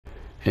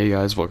Hey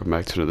guys, welcome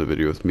back to another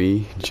video with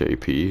me,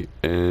 JP,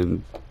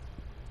 and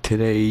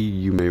today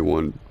you may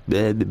want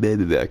I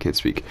can't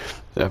speak.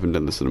 I haven't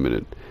done this in a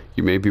minute.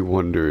 You may be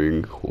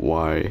wondering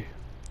why.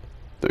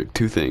 There are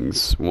two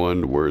things.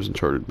 One, where's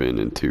Uncharted been?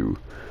 And two,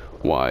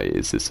 why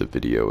is this a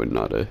video and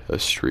not a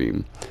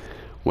stream?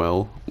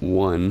 Well,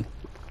 one,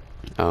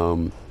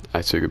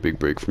 I took a big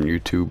break from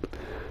YouTube,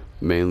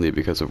 mainly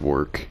because of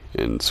work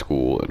and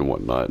school and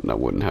whatnot, and I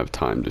wouldn't have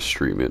time to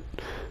stream it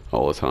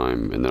all the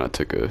time, and then I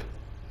took a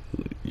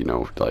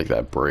like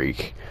that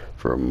break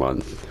for a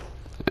month,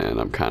 and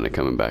I'm kind of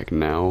coming back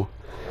now,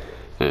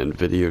 and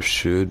videos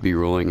should be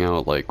rolling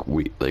out like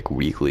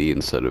weekly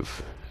instead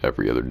of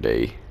every other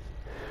day.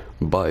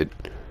 But,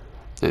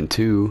 and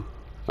two,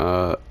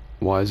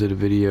 why is it a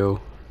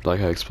video? Like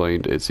I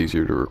explained, it's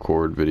easier to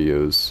record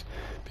videos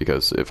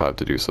because if I have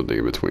to do something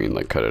in between,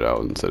 like cut it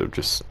out instead of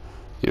just,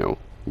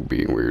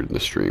 being weird in the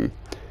stream.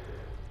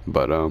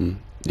 But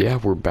yeah,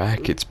 we're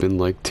back. It's been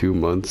like 2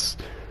 months.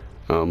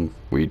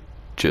 We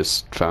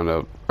just found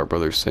out our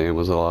brother Sam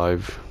was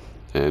alive,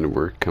 and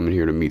we're coming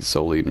here to meet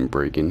Sully and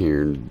break in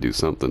here and do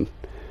something.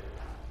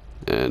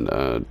 And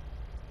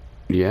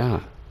yeah,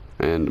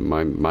 and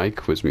my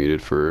mic was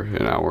muted for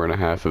an hour and a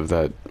half of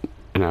that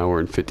an hour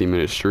and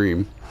 50-minute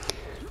stream,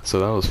 so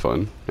that was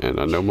fun. And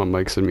I know my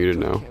mic's unmuted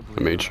now.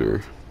 I made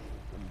sure.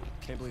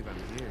 Can't believe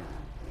I'm here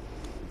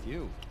with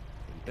you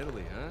in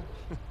Italy, huh?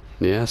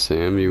 Yeah,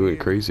 Sam, you went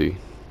crazy.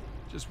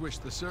 Just wish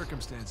the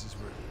circumstances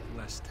were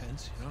less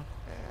tense, you know?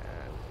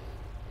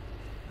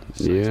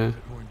 Yeah. A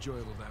bit more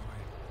enjoyable that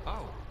way.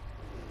 Oh.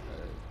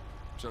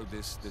 So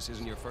this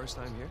isn't your first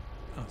time here?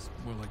 Oh, it's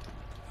more like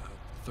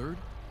third.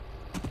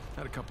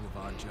 Had a couple of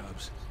odd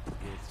jobs.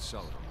 With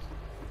Sully.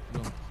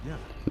 Well, yeah.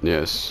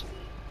 Yes.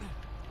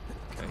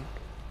 Okay.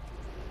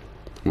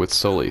 With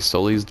Sully.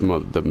 Sully's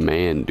the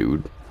man,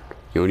 dude.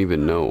 You don't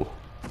even know.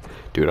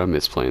 Dude, I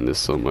miss playing this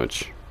so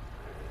much.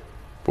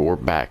 But we're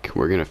back.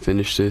 We're gonna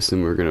finish this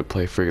and we're gonna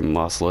play friggin'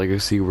 Lost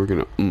Legacy. We're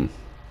gonna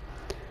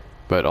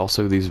But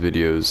also these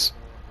videos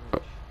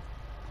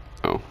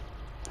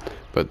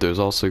but there's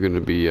also gonna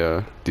be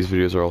these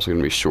videos are also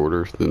gonna be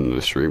shorter than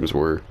the streams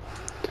were,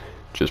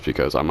 just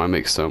because I might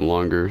make some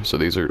longer. So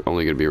these are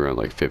only gonna be around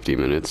like 50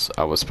 minutes.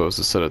 I was supposed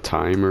to set a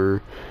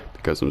timer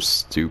because I'm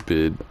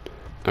stupid.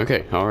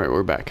 Okay, alright,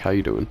 we're back. How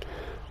you doing?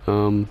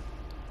 We're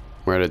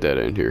at a dead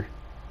end here.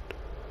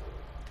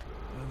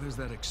 Well, there's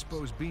that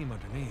exposed beam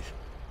underneath.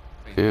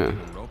 Yeah. You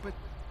can rope it?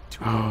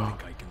 I don't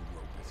think I can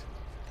rope it.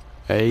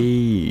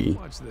 Hey,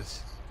 Watch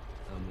this.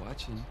 I'm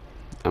watching.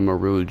 I'm a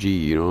real G,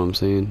 you know what I'm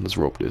saying? Let's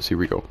rope this. Here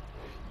we go.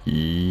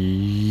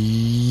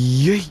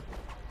 Yay!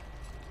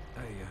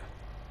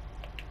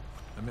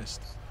 I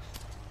missed.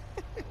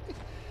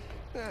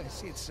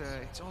 See,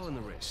 it's all in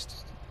the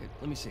wrist. Here,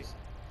 let me see.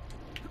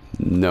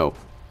 No.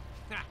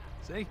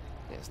 See?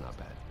 Yeah, it's not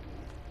bad.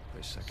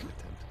 First, second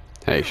attempt.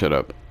 Hey, shut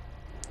up.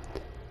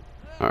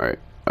 Alright,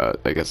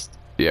 I guess,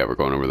 yeah, we're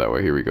going over that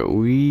way. Here we go.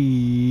 Wee.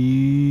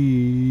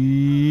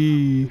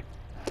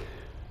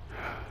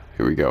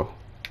 Here we go.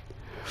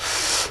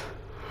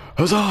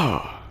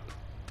 Huzzah!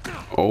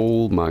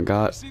 Oh my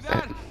god.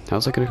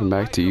 How's that gonna come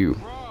back to you?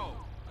 Bro,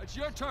 it's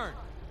your turn.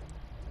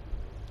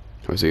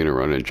 Or is he gonna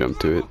run and jump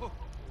to it?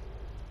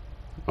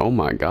 Oh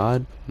my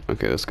god.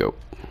 Okay, let's go.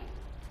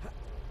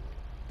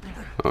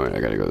 Alright, I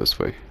gotta go this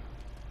way.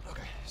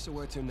 Okay, so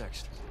where to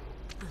next?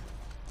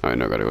 Alright,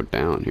 now I gotta go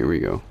down. Here we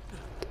go.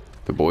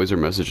 The boys are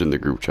messaging the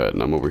group chat,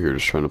 and I'm over here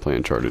just trying to play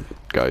Uncharted.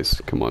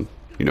 Guys, come on.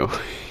 You know.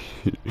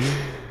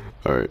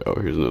 Alright, oh,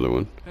 here's another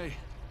one. Hey,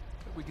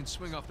 we can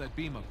swing off that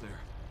beam up there.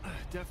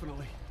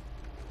 Definitely.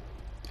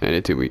 Hand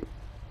it to me.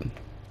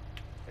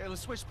 Hey,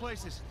 let's switch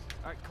places.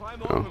 All right,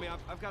 climb Oh. over me.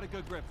 I've got a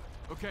good grip.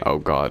 Okay. Oh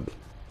god.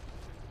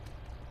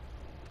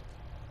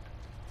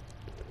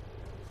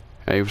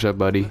 Hey, what's up,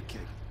 buddy? Okay.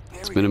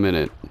 It's been a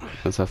minute.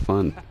 Let's have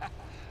fun.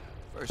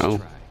 First Oh.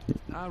 try.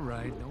 All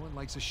right. No one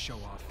likes a show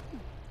off.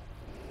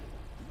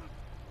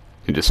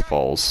 He just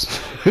falls.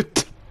 Hey,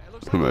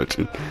 looks like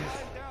Imagine. you can,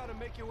 climb down and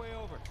make your way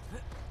over.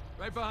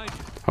 Right behind you.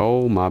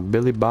 Oh, my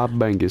Billy Bob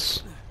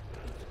Bangus.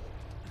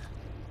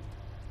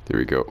 There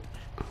we go.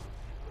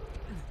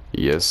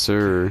 Yes,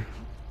 sir.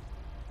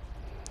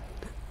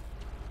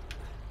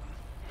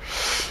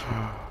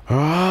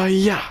 Ah,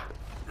 yeah.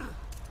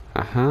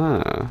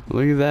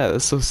 Look at that.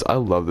 That's so. I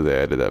love that they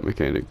added that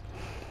mechanic.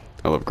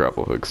 I love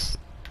grapple hooks,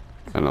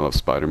 and I love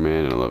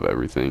Spider-Man, and I love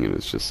everything. And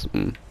it's just.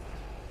 Here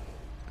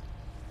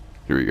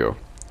we go.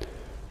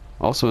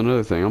 Also,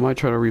 another thing, I might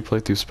try to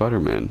replay through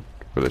Spider-Man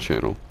for the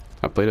channel.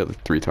 I played it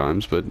like 3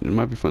 times, but it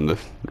might be fun to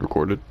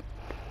record it.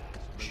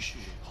 Shh,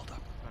 hold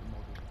up.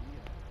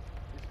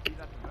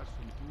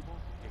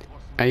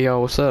 Hey,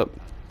 y'all, what's up?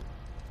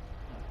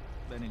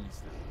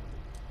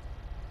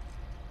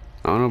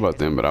 I don't know about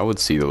them, but I would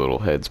see the little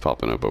heads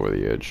popping up over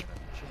the edge.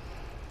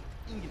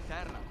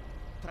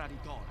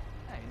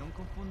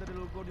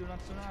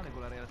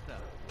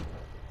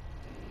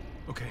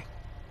 Okay,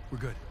 we're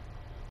good.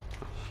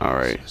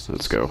 Alright,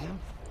 let's go.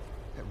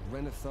 That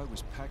Renner thug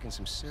was packing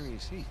some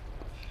serious heat.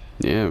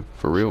 Yeah,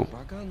 for real.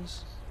 Our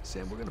guns.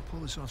 Sam, we're gonna pull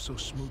this off so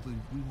smoothly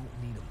we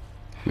won't need them.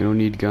 We don't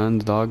need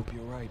guns, dog.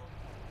 You're right.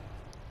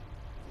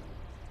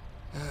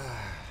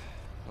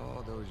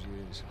 All those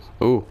years.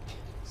 Oh,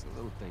 It's the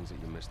little things that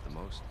you miss the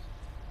most.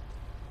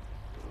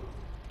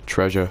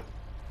 treasure.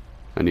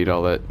 I need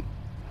all that.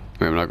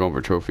 I mean, I'm not going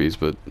for trophies,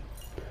 but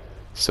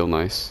still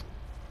nice.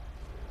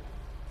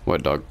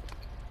 What, dog?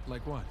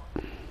 Like what?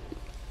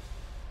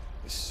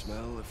 The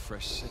smell of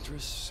fresh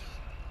citrus.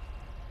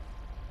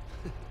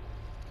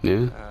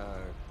 Yeah?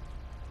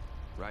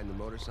 Riding the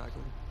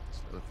motorcycle. It's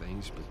little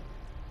things, but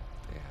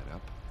they add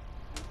up.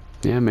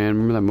 Yeah, man.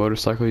 Remember that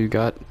motorcycle you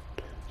got?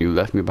 You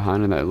left me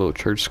behind in that little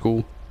church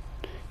school?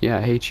 Yeah,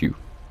 I hate you.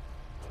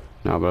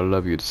 No, but I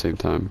love you at the same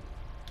time.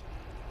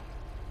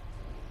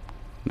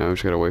 Now we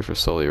just gotta wait for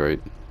Sully,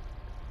 right?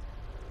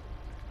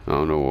 I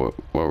don't know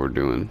what we're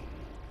doing.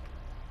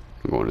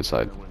 I'm going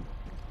inside.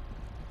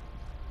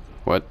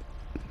 What?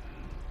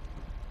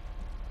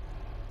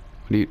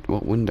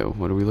 What window?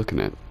 What are we looking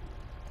at? It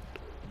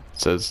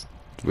says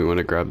we want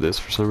to grab this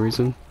for some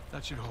reason.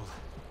 That should hold.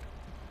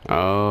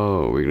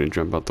 Oh, we're gonna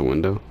jump out the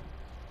window.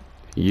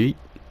 Yeet.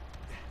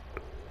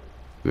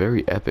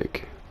 Very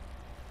epic.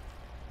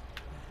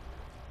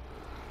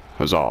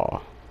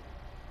 Huzzah.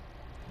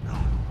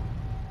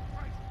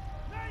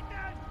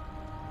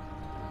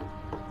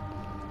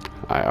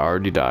 I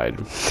already died.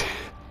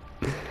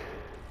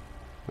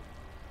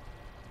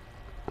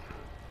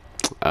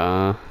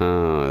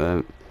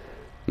 That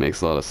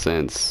makes a lot of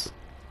sense.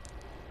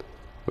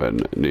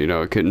 But, you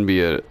know, it couldn't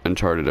be an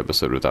Uncharted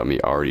episode without me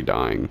already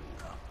dying.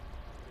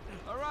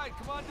 Alright,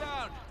 come on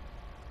down.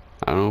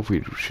 I don't know if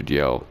we should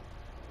yell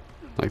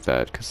like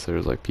that, because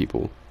there's, like,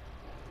 people.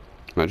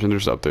 Imagine they're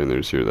just up there and they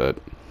just hear that.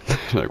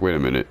 Like, wait a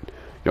minute.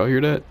 Y'all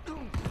hear that?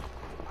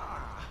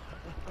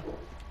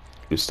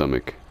 Your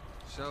stomach.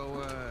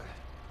 So,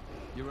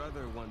 your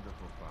other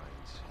wonderful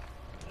finds.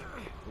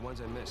 The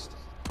ones I missed.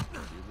 Did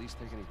you at least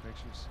take any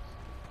pictures?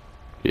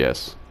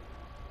 Yes.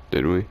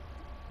 Did we?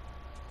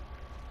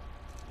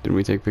 Didn't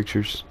we take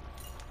pictures?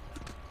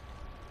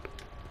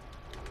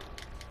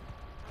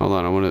 Hold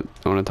on, I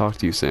wanna talk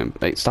to you, Sam.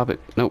 Hey, stop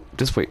it. No,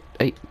 just wait.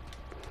 Hey.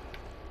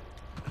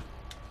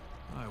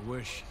 I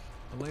wish.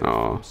 I later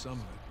Aw. filmed some of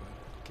it,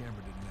 but the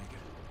camera didn't make it.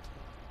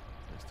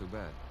 That's too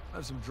bad. I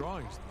have some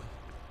drawings,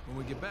 though. When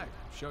we get back,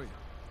 I'll show you.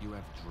 You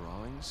have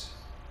drawings?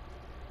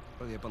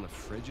 Are they up on the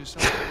fridge or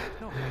something?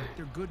 No,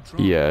 they're good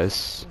drawings.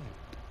 Yes.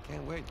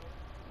 Can't wait.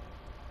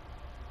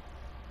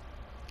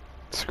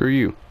 Screw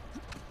you.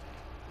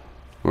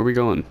 Where are we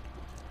going?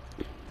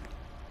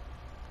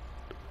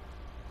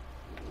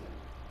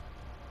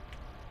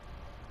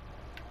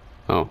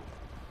 Oh.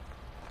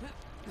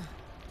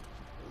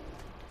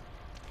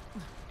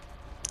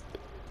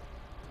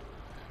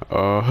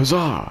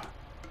 Huzzah!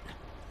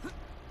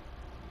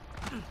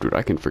 Dude,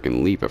 I can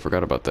freaking leap. I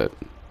forgot about that.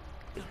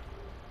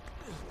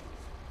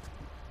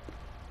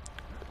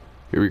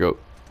 Here we go.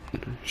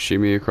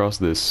 Shimmy across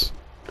this.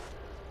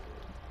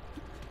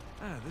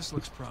 Ah, this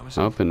looks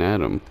promising. Up and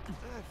at 'em.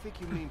 I think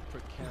you mean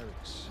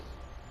precarious.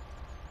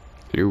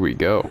 Here we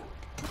go.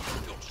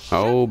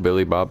 Oh,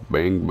 Billy Bob,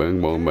 bang, bang,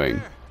 boom,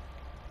 bang.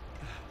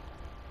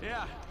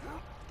 Yeah.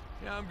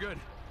 Yeah, I'm good.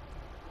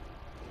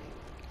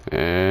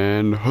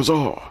 And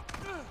huzzah!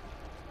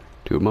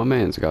 Two of my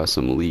mans got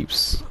some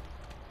leaps.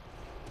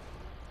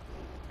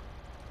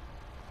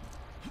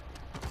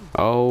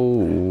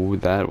 Oh,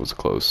 that was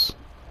close.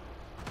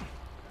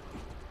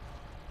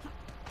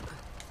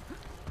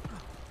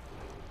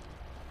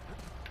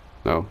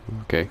 Oh,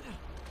 okay.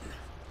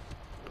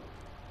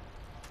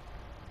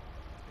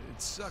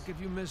 It'd suck if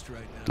you missed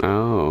right now.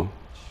 Oh.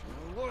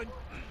 Sure would.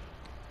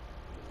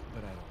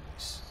 But I don't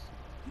miss.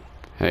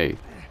 Hey,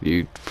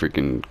 you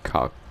freaking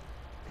cock.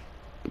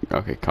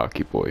 Okay,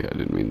 cocky boy. I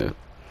didn't mean to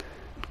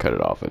cut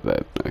it off at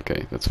that.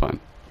 Okay, that's fine.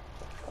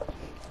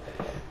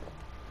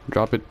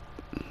 Drop it.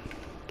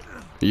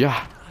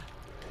 Yeah.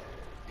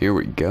 Here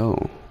we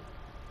go.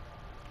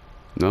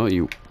 No,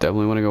 you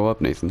definitely want to go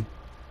up, Nathan.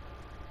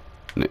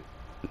 Nate?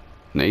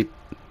 Nate?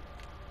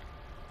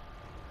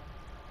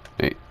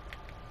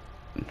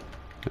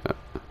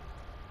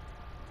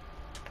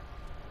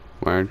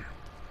 Where?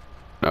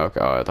 Okay,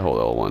 oh, I have to hold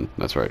L1.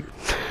 That's right.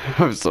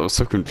 I was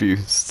so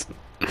confused.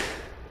 There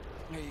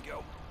you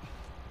go.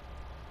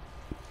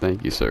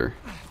 Thank you, sir.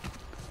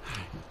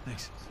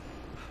 Thanks.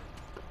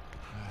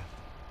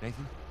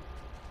 Nathan?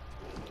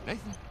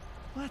 Nathan?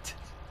 What?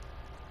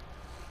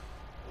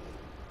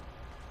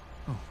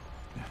 Oh,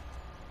 yeah.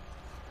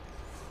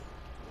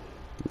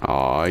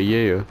 Aw,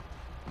 yeah.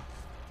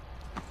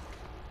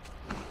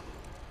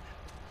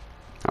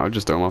 I'll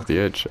just throw him off the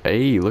edge.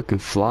 Hey, look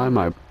and fly,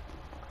 my... Like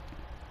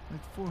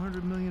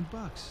 400 million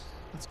bucks.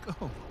 Let's go.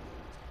 All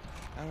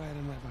right,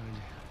 I'm right behind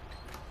you.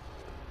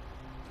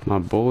 My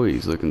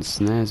boy's looking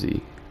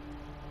snazzy.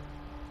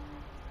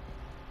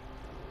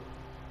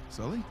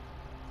 Sully?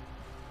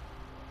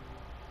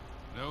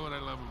 Know what I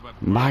love about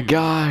My Mario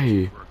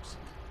guy. works?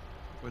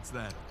 What's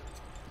that?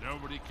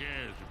 Nobody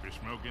cares if you're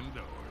smoking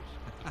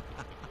doors.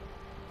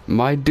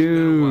 My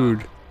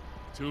dude.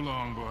 Too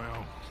long,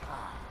 boyo.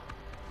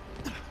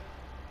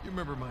 You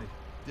remember my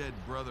dead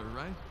brother,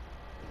 right?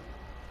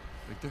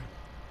 Victor?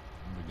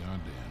 I'm gone,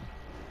 Dan.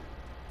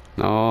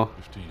 No.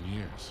 15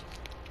 years.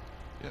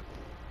 Yep.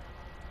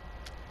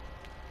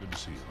 Good to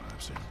see you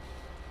alive, Sam.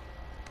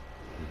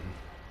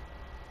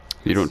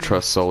 You don't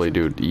trust Sully,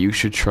 dude. You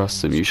should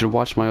trust him. You should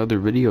watch my other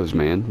videos,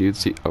 man. You'd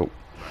see. Oh.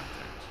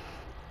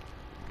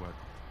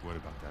 What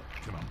about that?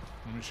 Come on,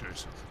 let me show you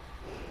something.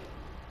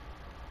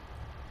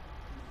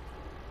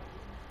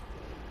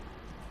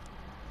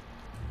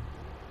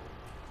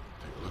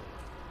 Take a look.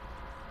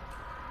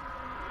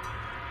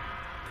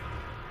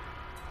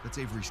 That's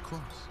Avery's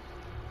cross.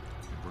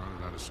 They brought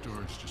it out of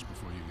storage just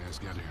before you guys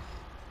got here.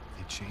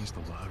 They changed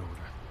the lot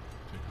order.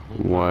 Take a whole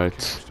lot of What?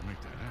 cash to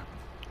make that happen.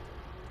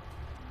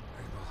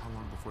 Hey, well, how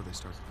long before they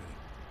start the bidding?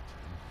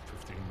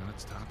 10, 15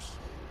 minutes tops.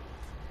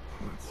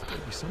 There's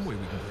gotta be some way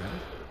we can grab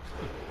it.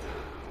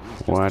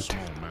 It's What? just a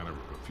small matter of a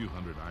few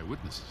hundred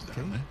eyewitnesses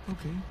Okay, down there.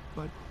 okay,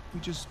 but we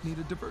just need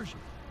a diversion.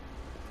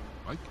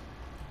 Like?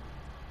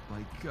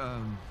 Like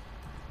I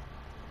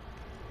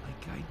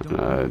don't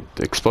know.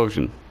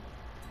 Explosion.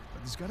 But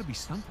there's gotta be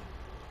something.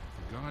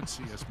 The gods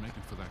see us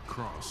making for that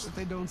cross. If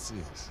they don't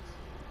see us.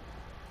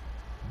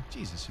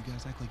 Jesus, you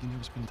guys act like you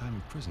never spend time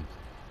in prison.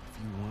 If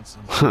you want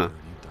something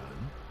dirty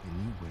done, then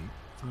you wait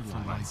for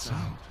lights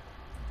out.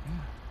 Yeah.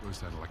 Where's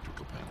that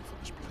electrical panel for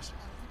this place?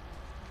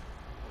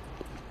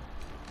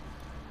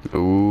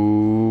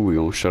 Ooh, we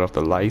gonna shut off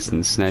the lights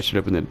and snatch it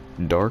up in the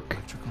dark.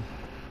 Electrical.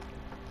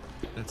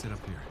 That's it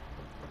up here.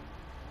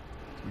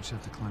 We just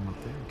have to climb up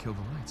there and kill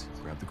the lights.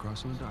 Grab the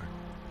cross in the dark.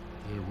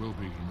 There will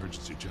be an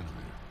emergency generator.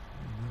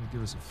 That'll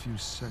give us a few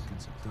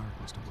seconds of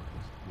darkness to work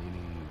with.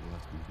 Meaning we'll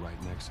have to be right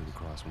next to the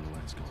cross when the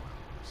lights go out.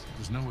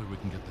 There's no way we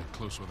can get that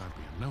close without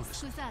being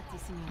noticed. Scusate,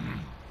 signore.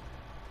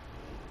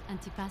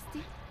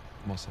 Antipasti?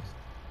 Mossa.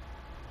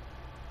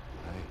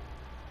 Hey.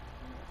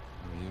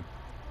 How are you?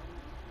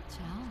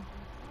 Ciao.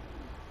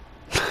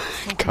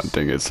 God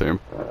dang it, Sam.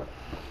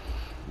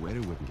 Waiter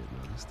wouldn't get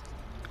noticed.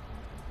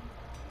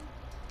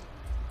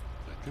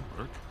 That could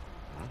work.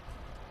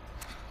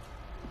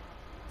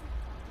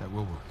 That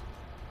will work.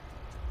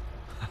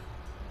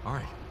 All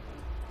right.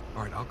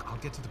 All right, I'll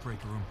get to the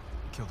break room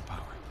and kill the power.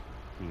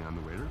 You mean I'm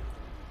the waiter?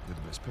 You're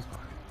the best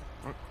pickpocket.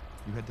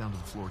 You head down to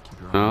the floor, keep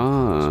your eye Ah.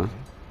 on the okay?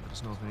 Let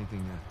us know if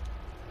anything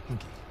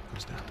hinky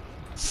goes down.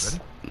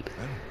 Ready?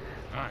 Ready?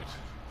 All right,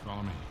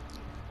 follow me.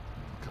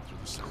 Cut through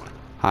the cellar.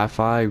 High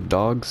five,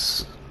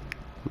 dogs.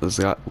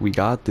 We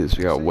got this.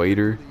 We got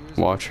waiter,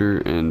 watcher,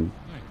 and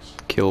Thanks.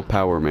 kill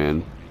power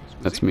man.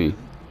 That's me.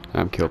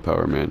 I'm kill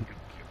power man.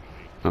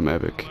 I'm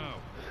epic. Hello.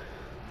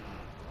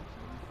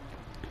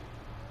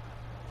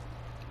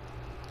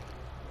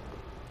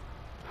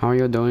 How are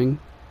you doing?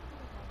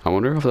 I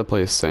wonder if I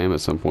play as Sam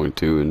at some point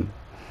too, and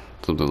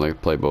something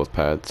like play both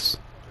paths.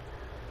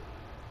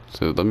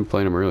 So let me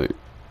play him early.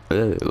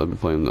 Let me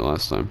play him the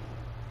last time.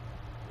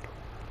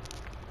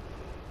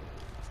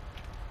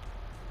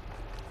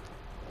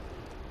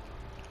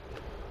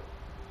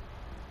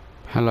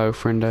 Hello,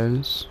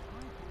 friendos.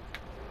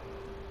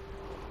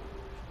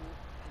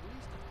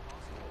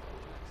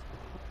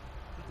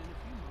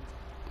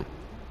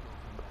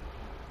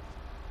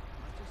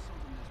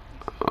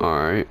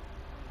 Alright.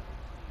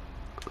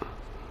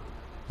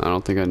 I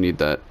don't think I need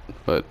that,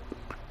 but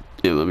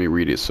yeah, let me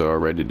read it so I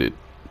read it.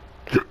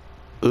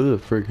 Ugh,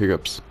 frig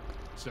hiccups.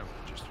 Cellar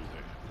just through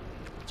there.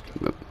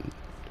 Let's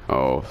go.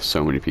 Oh,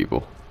 so many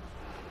people.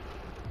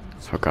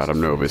 Oh god, I'm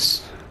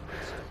nervous.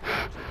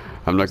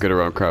 I'm not good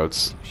around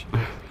crowds.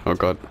 Oh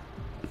god.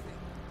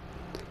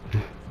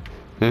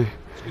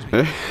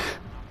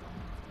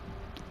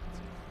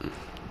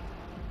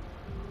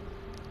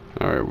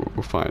 Alright,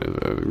 we're fine.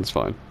 Everything's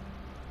fine.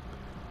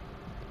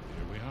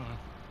 Here we are.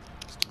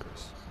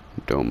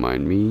 Don't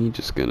mind me,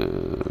 just gonna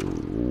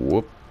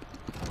whoop.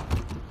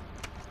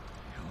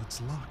 Hell,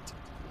 it's locked.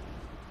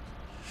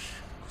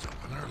 Was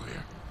open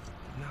earlier.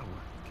 Now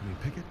what? Can we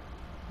pick it?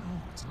 No,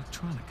 it's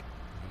electronic.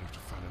 We'll have to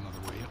find another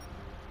way up.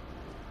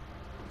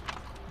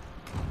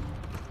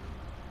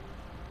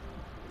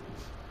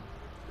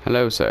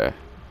 Hello, sir.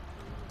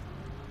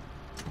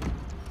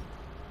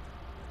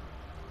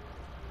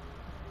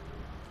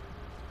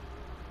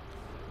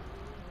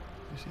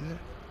 You see that? Yep.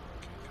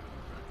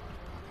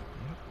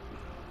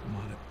 I'm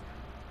on it.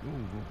 Whoa,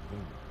 whoa, whoa.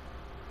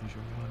 You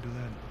sure you want to do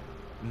that?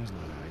 There's a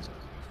lot of eyes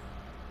out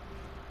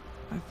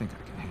there. I think I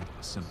can handle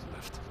a simple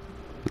lift.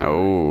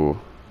 Oh.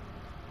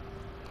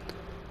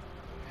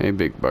 Hey,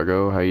 big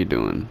buggo, how you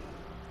doing?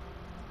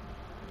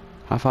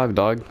 High five,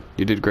 dog.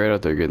 You did great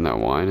out there getting that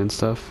wine and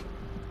stuff.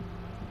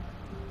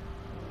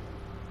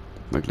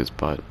 Look at his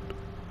butt.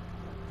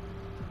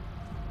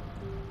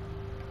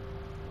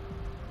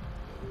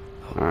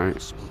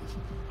 Alright.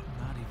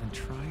 I'm not even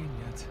trying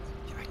yet.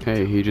 Yeah, I can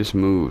Hey, tell. he just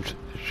moved.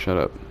 Shut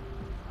up.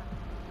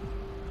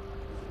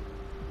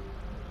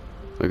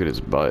 Look at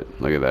his butt.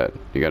 Look at that.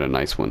 You got a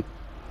nice one.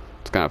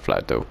 It's kind of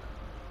flat though.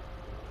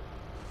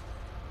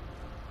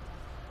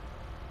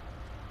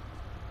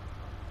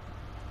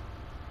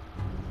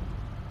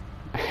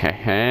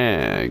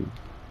 Heh. And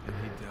he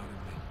doubted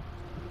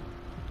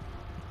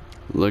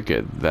me. Look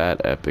at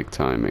that epic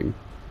timing.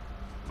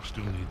 We'll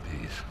still need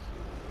these.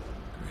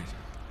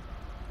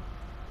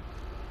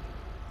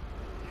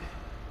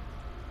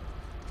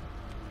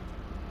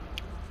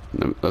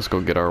 Great. Let's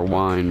go get our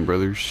wine,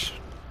 brothers.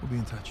 We'll be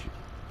in touch.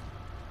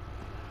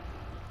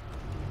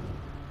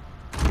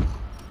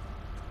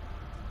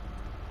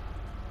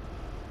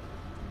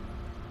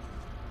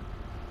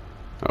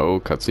 Oh,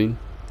 cutscene.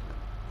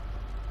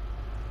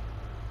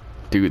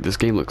 Dude, this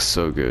game looks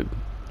so good.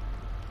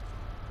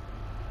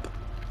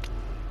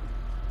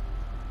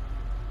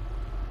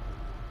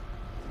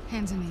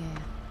 Hands in the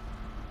air.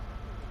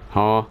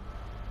 Huh?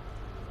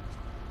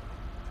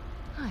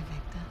 Hi,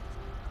 Victor.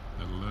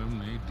 Hello,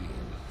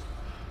 Nadine.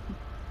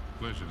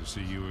 Pleasure to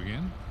see you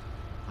again.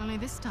 Only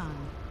this time,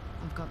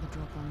 I've got the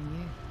drop on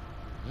you.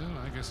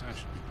 Well, I guess I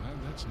should be glad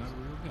that's not a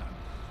real gun.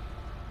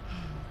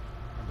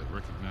 I'd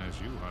recognize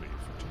you out of your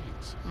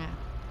fatigues. Yeah.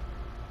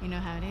 You know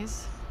how it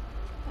is.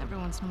 Every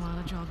once in a while,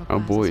 a jogger Oh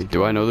boy,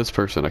 do I know this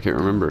person? I can't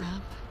remember.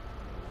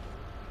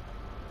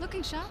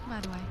 Looking sharp, by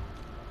the way.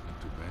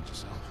 Not too bad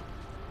yourself.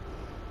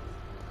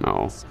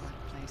 Oh. So out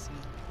of place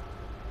here.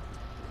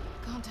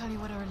 Can't tell you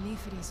what a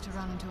relief it is to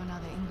run into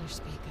another English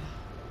speaker.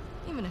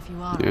 Even if you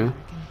are Yeah.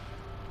 American.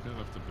 You'll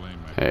have to blame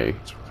my Hey.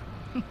 parents,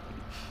 right?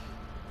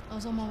 I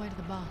was on my way to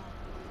the bar.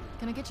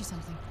 Can I get you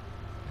something?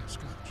 Yeah,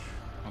 scotch.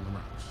 On the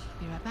rocks.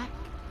 Be right back.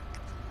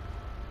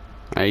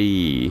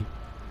 Hey.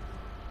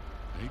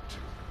 8.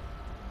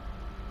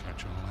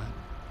 Catch all that?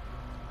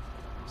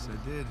 Yes,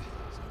 I did.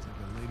 Sounds like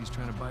a lady's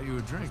trying to buy you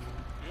a drink.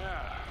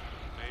 Yeah.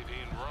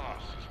 Nadine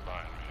Ross is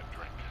buying me a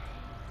drink.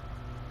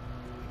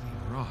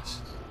 Nadine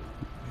Ross.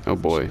 Oh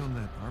boy. She on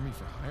that Army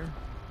for Hire? Is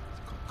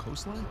it called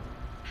Coastline?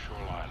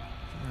 Shoreline.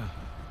 Yeah.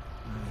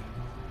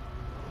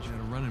 Right. You had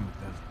a run-in with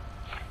them.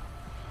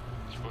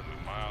 It's putting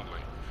it mildly.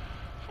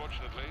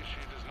 Fortunately,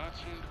 she does not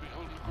seem to be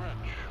holding a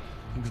grudge.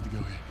 I'm good to go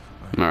here.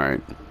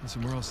 Alright.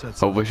 Listen, we're all set.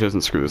 So Hopefully she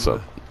doesn't screw this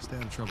up. Stay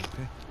out of trouble,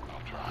 okay?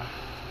 I'll try.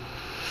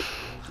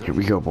 Here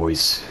we go,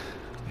 boys.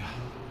 Yeah,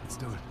 let's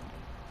do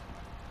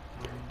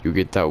it. You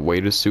get that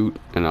waiter suit,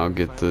 and I'll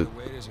get the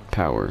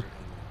power.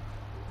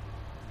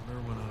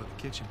 Another one out of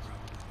the kitchen,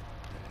 probably.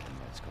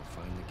 Let's go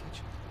find the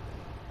kitchen.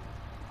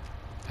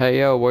 Hey,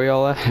 yo, where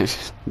y'all at?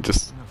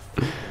 Just Enough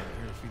food down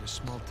here to feed a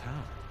small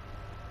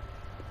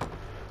town.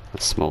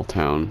 a small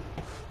town.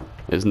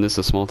 Isn't this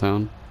a small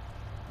town?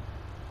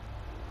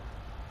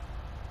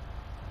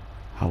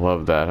 I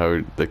love that,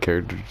 how the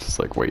character just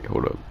like, wait,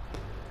 hold up.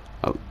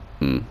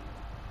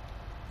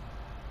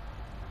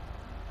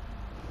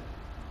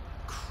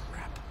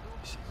 Crap.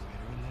 You see a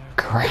waiter in there?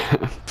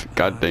 Crap.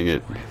 God dang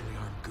it. These are heavily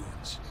armed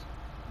goons.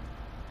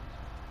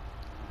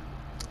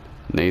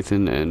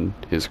 Nathan and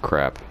his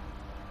crap.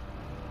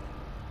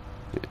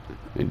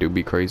 They do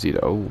be crazy though.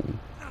 Oh. What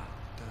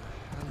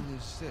the hell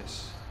is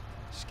this?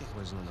 This game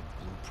wasn't on the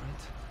blueprint.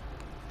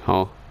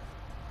 Huh?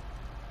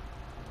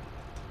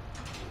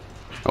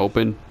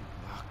 Open.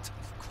 Locked,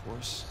 of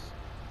course.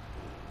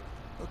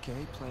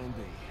 Okay, plan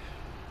B.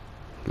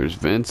 There's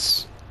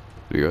vents.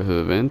 Do we go to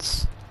the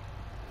vents?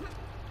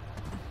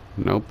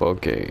 Nope,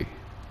 okay.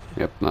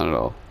 Yep, not at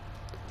all.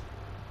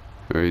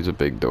 There's a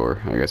big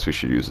door. I guess we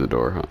should use the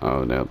door, huh?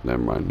 Oh, no,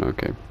 never mind.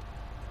 Okay.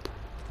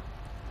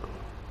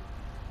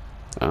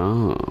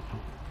 Oh.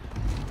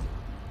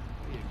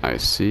 I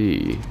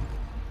see.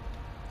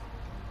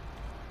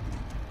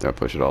 Do I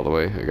push it all the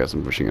way? I guess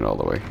I'm pushing it all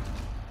the way.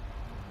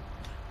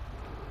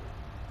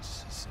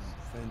 See some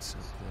fence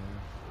up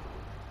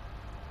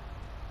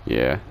Yeah.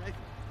 there. Nathan,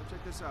 come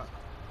check this out.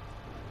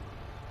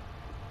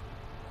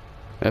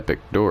 Epic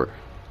door.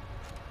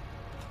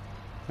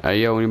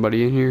 Hey, yo,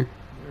 anybody in here?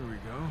 There we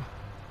go.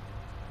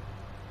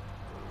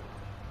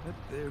 Let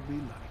there be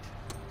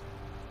light.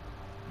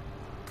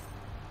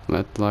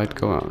 Let the light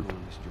go out.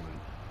 This joint.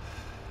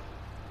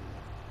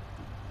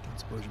 Don't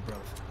suppose your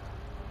brother.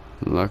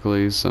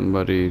 Luckily,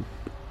 somebody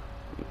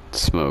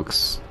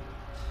smokes.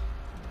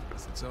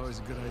 Guess it's always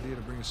a good idea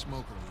to bring a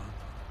smoker along.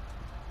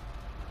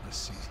 Let's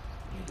see.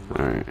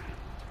 Alright. Man,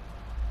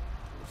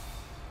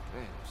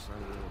 I'm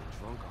starting a little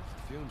drunk off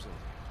the fumes over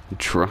here.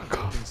 Drunk I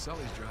think off.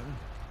 Sully's driving.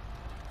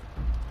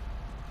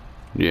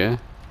 Yeah?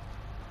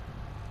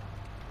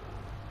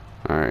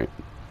 Alright.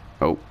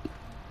 Oh,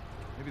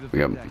 Maybe the We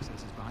got- vent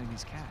access is behind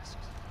these casks.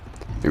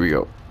 here we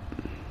go.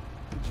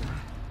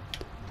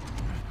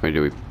 Wait,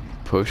 do we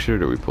push it or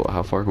do we pull?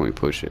 How far can we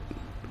push it?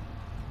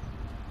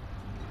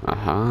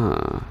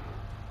 Aha.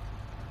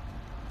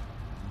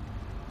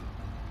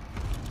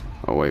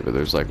 Oh wait, but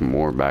there's like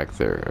more back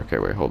there. Okay,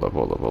 wait, hold up.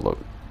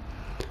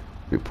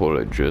 We pulled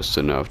it just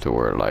enough to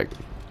where it like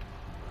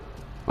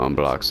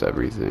unblocks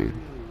everything.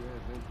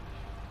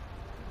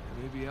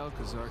 Maybe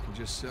Alcazar can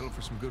just settle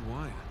for some good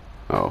wine.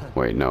 Oh,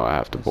 wait, no, I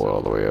have to pull it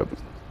all the way up.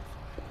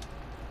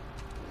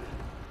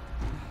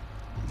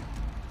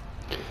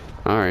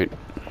 Alright.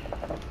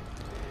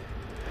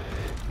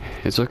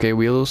 It's okay,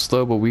 we a little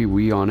slow, but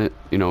we on it.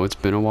 You know, it's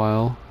been a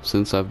while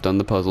since I've done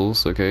the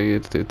puzzles, okay?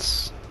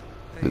 It's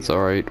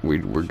alright, we're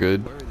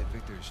good. Worried that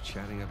Victor's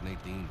chatting up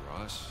Nadine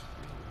Ross.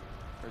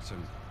 Heard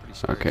some pretty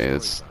Okay,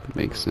 that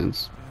makes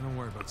sense. Yeah, don't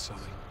worry about Sully.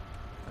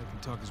 I can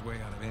talk his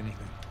way out of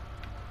anything.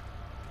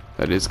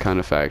 That is kind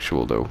of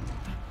factual, though.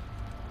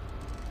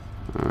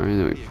 Alright,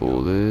 let me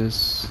pull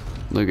this.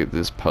 Look at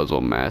this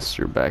puzzle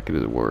master back at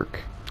his work.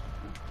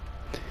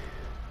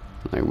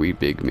 Like, we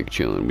big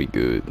McChillin', we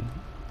good.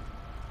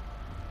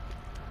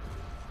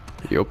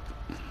 Yup.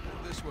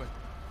 This way.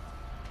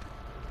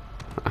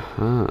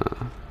 Uh-huh.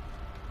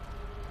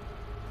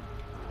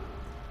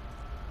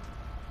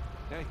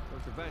 Hey,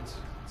 look the vents.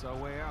 It's our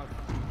way out.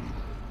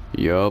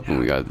 Yup, and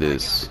we got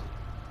this.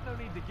 No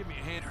need to give me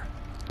a hand.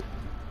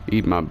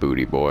 Eat my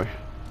booty, boy.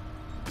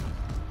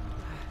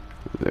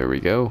 There we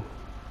go.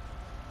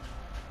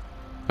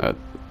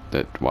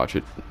 Watch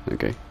it.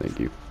 Okay, thank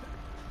you.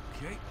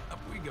 Okay, up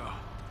we go.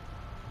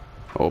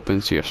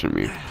 Open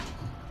sesame.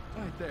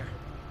 Right there.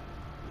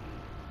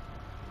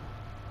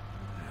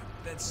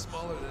 That's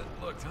smaller than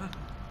it looked, huh?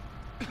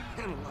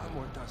 And a lot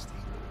more dusty.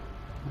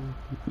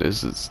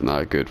 This is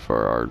not good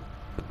for our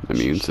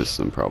immune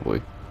system,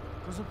 probably.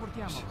 Cosa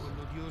portiamo a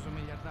quell'odioso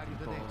miliardario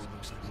tedesco?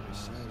 Looks like my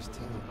size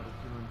too.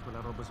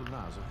 Quella roba sul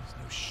naso. There's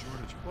no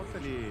shortage of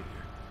Portali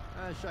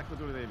a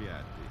sciacquatura dei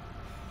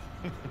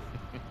piatti.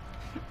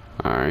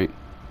 Alright.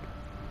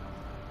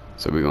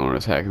 So we're gonna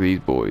attack these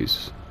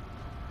boys.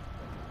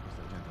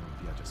 Questa gente non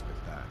piace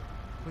aspettare.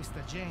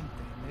 Questa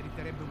gente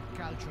meriterebbe un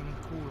calcio nel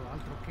culo,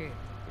 altro che.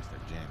 Questa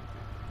gente.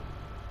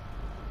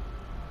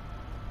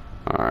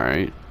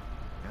 Alright.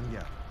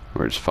 Andiamo.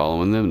 We're just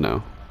following them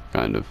now.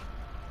 Kind of.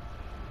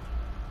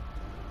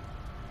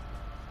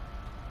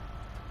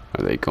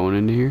 Are they going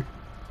into here?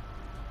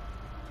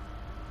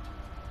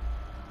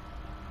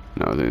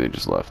 No, I think they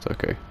just left.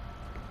 Okay.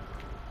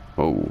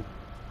 Oh.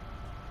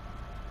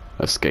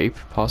 Escape,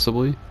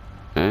 possibly?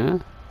 Eh?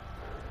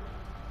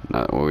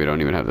 Not, well, we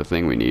don't even have the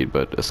thing we need,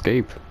 but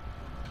escape.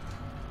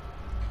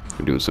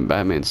 We're doing some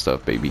Batman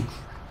stuff, baby.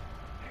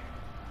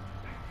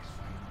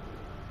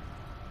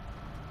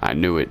 I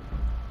knew it.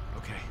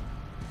 Okay.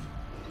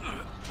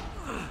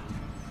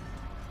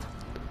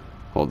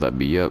 Hold that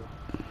B up.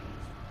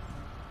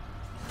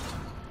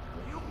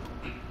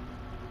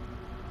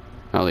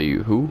 Ollie,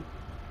 you who?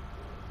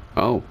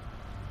 Oh.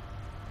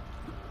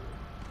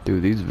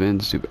 Dude, these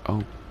vents do.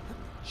 Oh.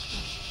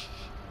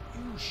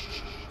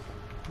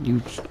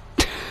 You.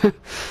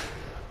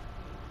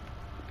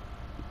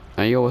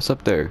 Hey, yo, what's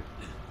up there?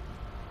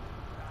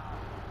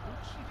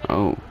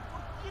 Oh.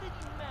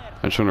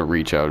 I just want to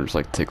reach out and just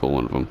like tickle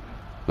one of them.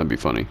 That'd be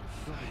funny.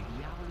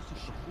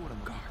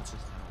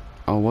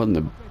 Oh, what in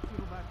the.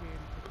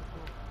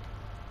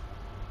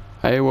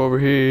 Hey, over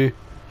here.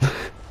 Fresh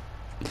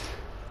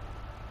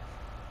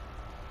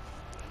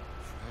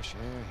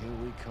air, here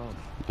we come.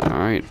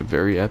 Alright,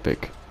 very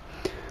epic.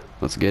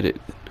 Let's get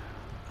it.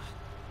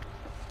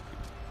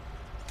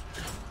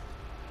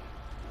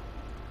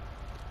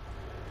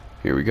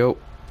 Here we go.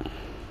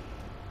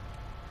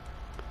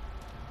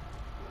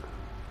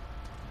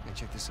 Hey,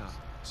 check this out.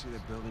 See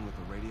that building with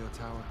the radio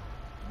tower?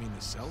 You mean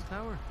the cell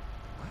tower?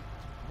 What?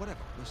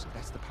 Whatever. Listen,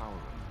 that's the power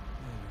room.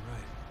 Yeah, you're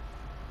right.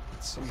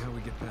 Let's see how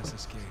we get past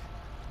this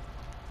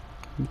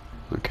gate.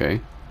 Okay.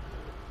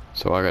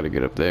 So I gotta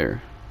get up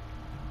there.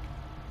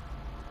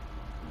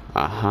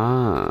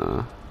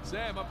 Aha.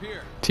 Sam, up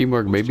here.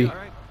 Teamwork, baby. All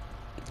right.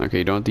 Okay,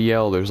 you don't have to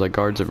yell. There's like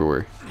guards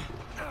everywhere.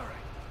 All right.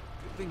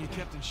 Good thing you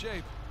kept in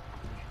shape.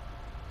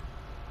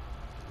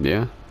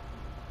 Yeah?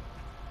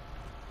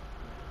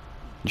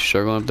 You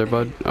struggling up there,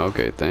 bud?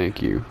 Okay,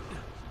 thank you.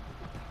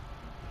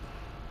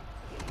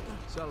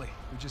 Sully,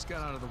 we just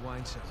got out of the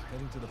wine cellar,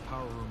 heading to the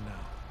power room now.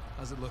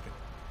 How's it looking?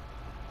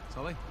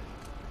 Sully?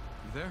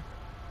 You there?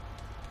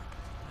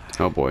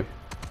 Oh boy.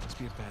 Must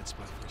be a bad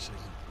spot for a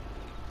signal.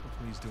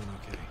 Hopefully he's doing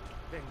okay.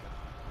 Bingo.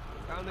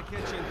 Found the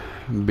kitchen.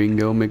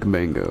 Bingo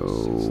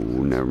McBango.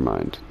 Never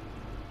mind.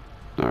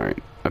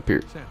 Alright, up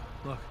here. Sam,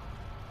 look.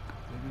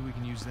 Maybe we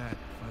can use that,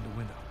 find a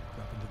window,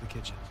 drop into the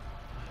kitchen.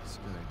 That's a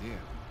good idea.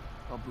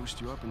 I'll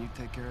boost you up and you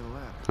take care of the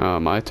ladder.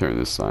 My turn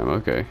this time.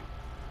 Okay.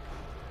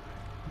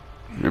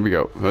 Here we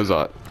go.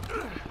 Huzzah.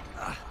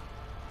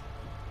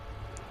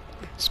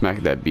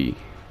 Smack that B.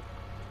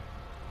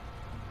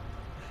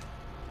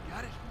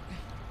 Got it?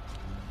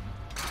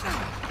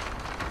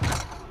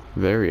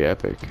 Very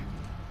epic.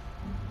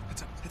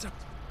 Heads up, heads up.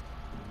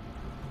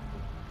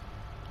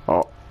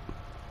 Oh.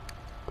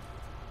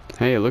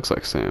 Hey, it looks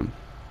like Sam.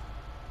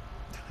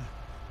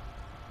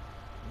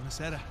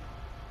 Buonasera.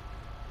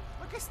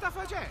 Ma che sta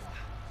facendo?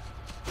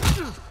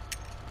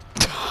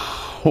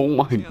 Oh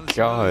my Yeah, let's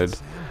god. go,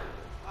 Sam.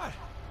 What?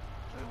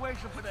 He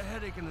wakes up with a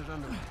headache in his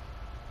underwear.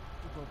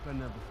 We've both been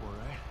there before,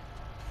 right?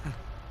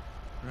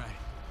 Right.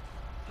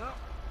 Well,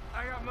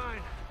 I got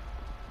mine.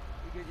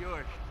 You get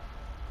yours.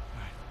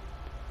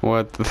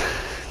 What?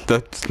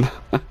 That's not.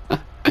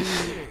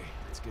 Okay,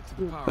 let's get to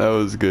the power That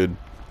was good.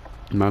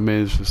 My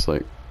man's just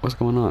like, what's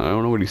going on? I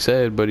don't know what he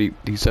said, but he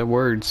said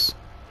words.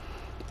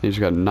 He just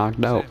got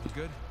knocked out. Sam, you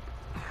good?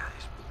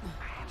 These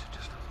pants are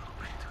just a little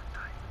bit too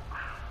tight.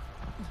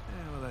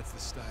 Yeah, well, that's the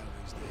style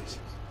these days.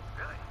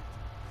 Really?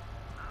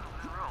 Not on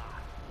Rome.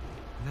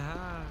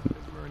 Nah,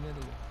 because we're in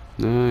Italy.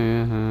 Oh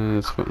yeah.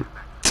 That's fun.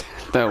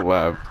 That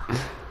laugh.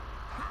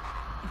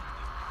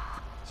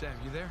 Sam,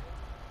 you there?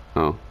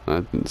 Oh,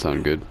 that didn't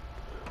sound good.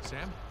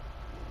 Sam?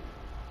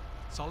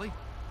 Sully?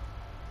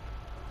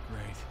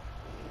 Great.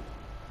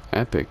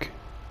 Epic.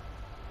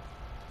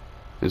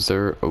 Is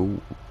there...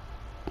 Oh.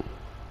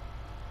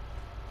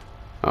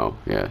 Oh,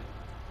 yeah.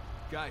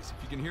 Guys,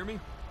 if you can hear me,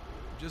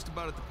 I'm just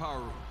about at the power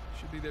room.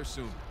 Should be there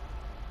soon.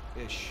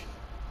 Ish.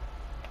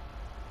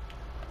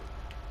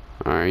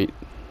 Alright.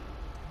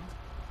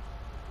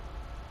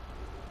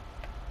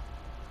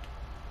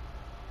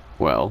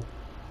 Well.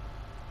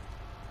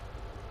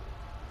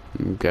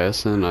 I'm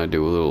guessing I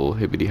do a little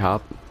hibbity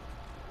hop.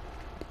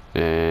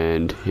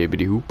 And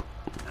hibbity hoop.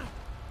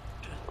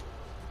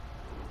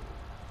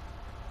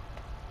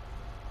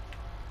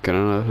 Can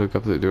I not hook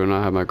up the... Do I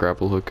not have my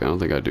grapple hook? I don't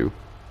think I do.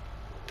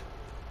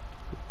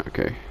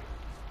 Okay.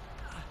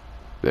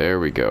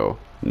 There we go.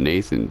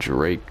 Nathan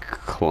Drake,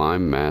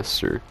 Climb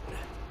Master.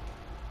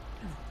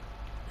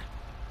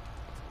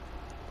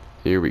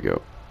 Here we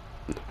go.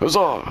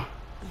 Huzzah!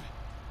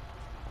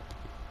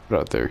 Right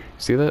out there.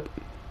 See that?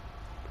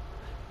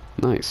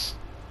 Nice.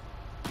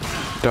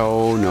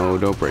 Oh no,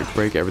 don't break.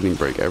 Break, everything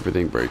break.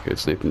 Everything break.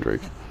 It's Nathan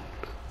Drake.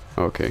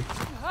 Okay.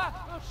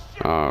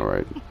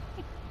 Alright.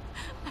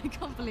 I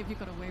can't believe you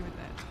got away with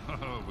that.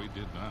 Oh, we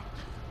did not.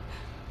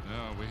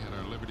 No, we had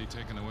our liberty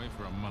taken away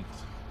for a month.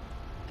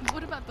 And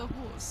what about the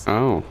horse?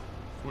 Oh.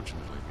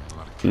 Fortunately, we had a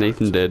lot of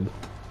Nathan carrots. dead.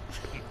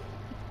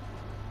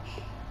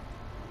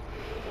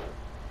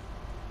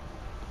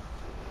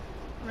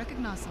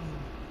 Recognize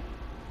someone?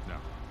 No.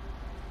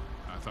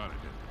 I thought I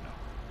did, but no.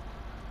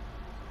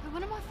 But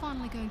when am I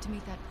finally going to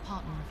meet that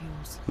partner of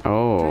yours?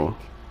 Oh.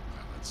 Drake?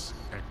 Well, it's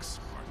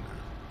ex-partner.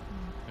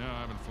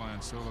 Yeah, I've been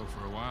flying solo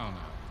for a while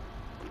now.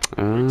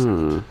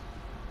 Ah.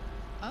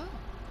 Oh.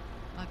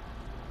 Like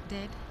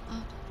dead?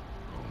 Oh.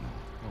 Oh, no.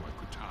 Oh,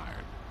 like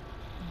retired.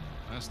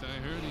 Last I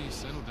heard, he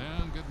settled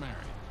down, got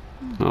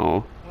married.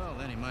 Oh. Well,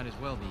 then he might as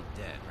well be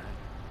dead, right?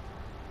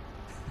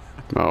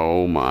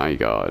 Oh my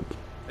god.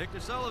 Victor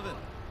Sullivan.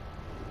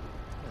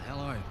 Where the hell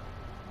are you?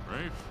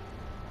 Rafe?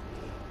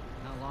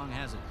 How long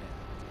has it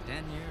been?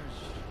 10 years?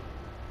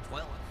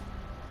 12?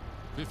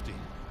 15.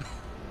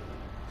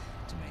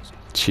 It's amazing.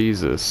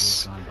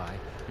 Jesus. Years gone by.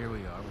 Here we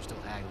are. We're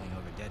still haggling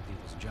over dead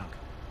people's junk.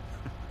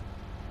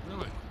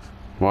 Really?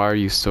 Why are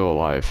you still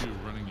alive? You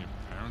running your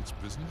parents'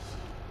 business?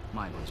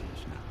 My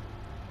business now.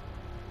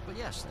 But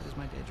yes, that is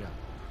my day job.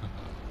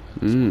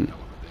 That's one hell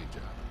of a day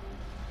job.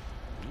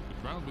 You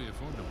could probably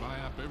afford to buy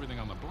up everything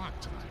on the block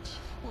tonight.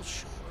 Well,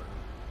 sure.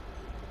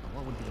 But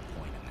what would be the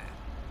point in that?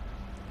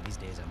 These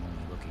days, I'm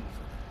only looking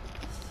for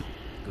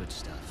the good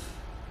stuff.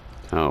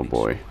 Oh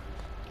boy.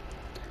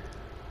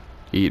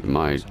 Eat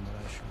my Somewhere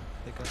I should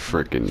pick up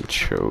frickin'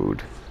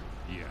 chode.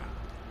 Yeah,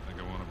 I think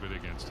I want a bit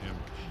against him.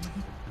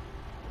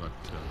 But,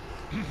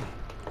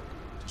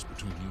 just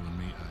between you and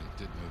me, I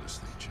did notice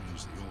they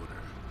changed the order.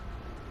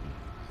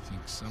 I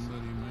think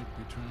somebody might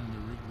be trying to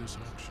rig this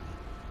auction.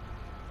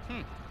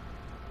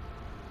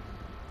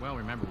 Well,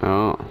 remember,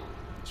 Oh.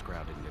 this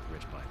crowd didn't get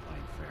rich by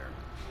playing fair.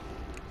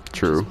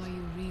 True. Which is why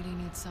you really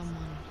need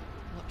someone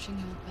watching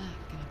your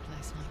back in a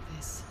place like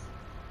this.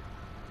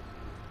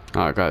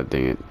 Oh, god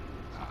dang it.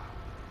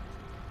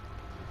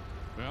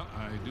 Well,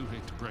 I do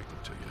hate to break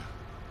it to you.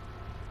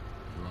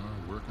 You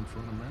are working for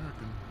an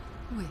American.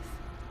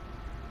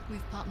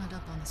 We've partnered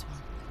up on this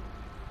one.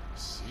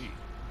 See.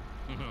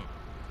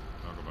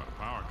 Talk about a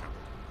power couple.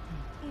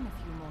 In a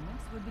few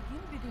moments, we'll begin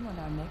bidding on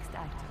our next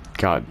item.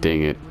 God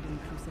dang it. Wooden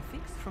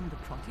crucifix from the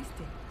Trotty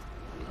State.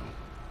 Well,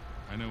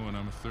 I know when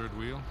I'm a third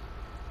wheel.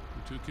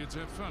 You two kids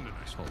have fun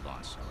tonight. Hold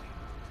on, Sully.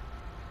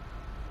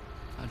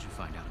 How'd you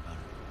find out about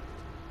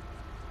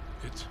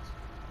it? It.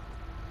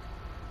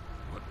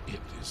 What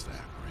it is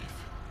that,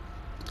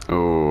 Rafe?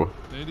 Oh.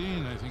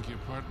 Nadine, I think your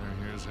partner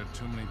here has had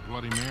too many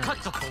Bloody Marys.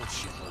 Cut the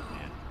bullshit, old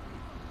man.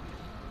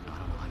 I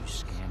don't know how you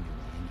scammed your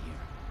way in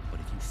here, but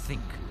if you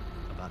think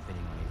about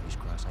bidding on Avery's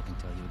Cross, I can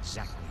tell you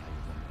exactly how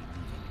you're going to be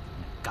leaving.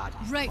 In a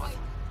goddamn Rafe. fight.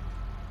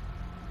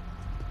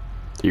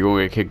 You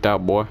gonna get kicked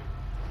out, boy?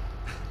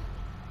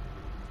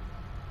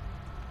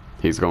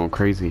 He's going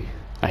crazy.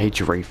 I hate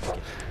you, Rafe.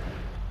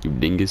 You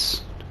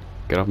dingus.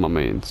 Get off my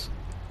mans.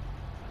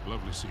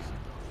 Lovely seeing you both.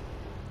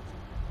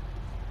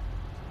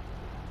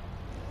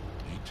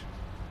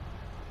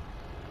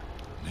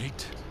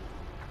 Nate?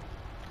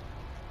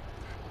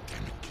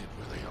 Damn it, kid,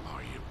 where the hell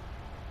are you?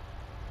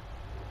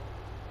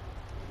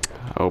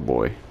 Oh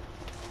boy.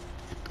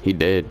 He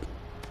dead.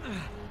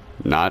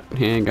 Not.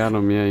 He ain't got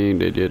him. Yeah, he ain't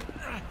dead yet.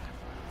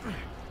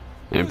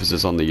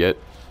 Emphasis on the yet.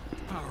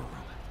 Power room.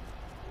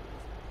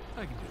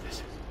 I can do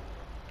this.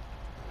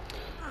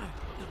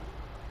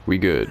 We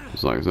good.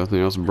 As long as nothing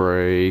else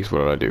breaks. What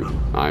did I do?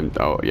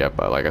 Oh, yep.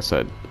 Like I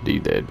said, he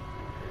dead.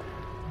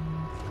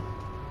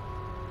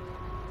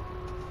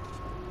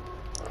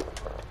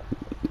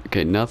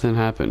 Okay, nothing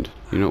happened.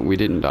 You know, we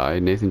didn't die.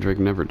 Nathan Drake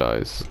never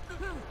dies.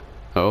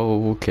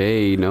 Oh,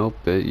 okay. Nope.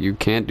 You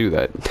can't do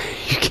that.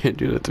 You can't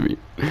do that to me.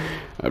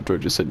 After I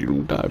just said you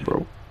don't die,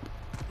 bro.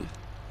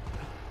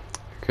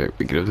 Okay,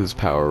 we get up to this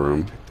power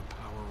room.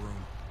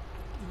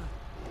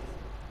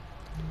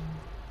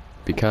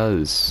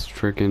 Because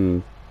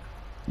freaking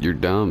you're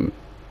dumb.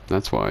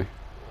 That's why.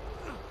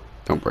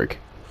 Don't break.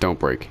 Don't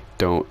break.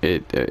 Don't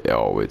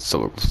oh, it's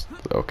still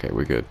okay,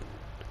 we're good.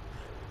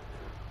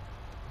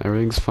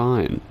 Everything's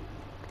fine.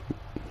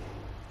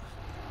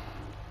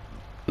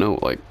 No,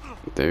 like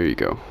there you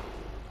go.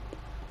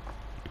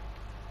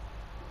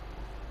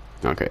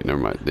 Okay, never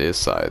mind. This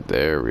side.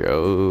 There we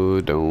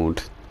go.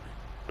 Don't.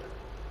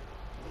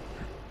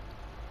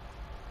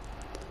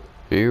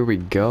 Here we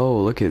go.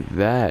 Look at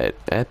that.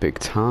 Epic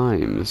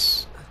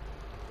times.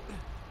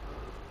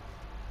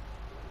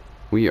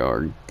 We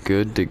are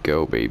good to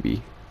go,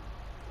 baby.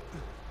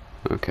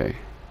 Okay.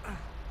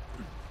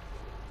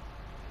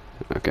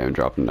 Okay, I'm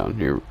dropping down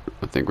here.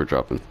 I think we're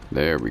dropping.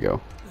 There we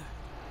go.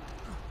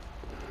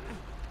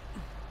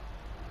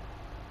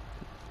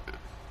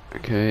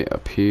 Okay,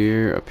 up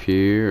here, up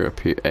here, up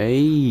here.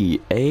 Hey,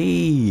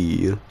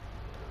 hey!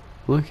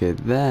 Look at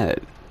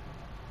that.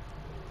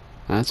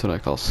 That's what I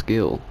call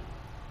skill.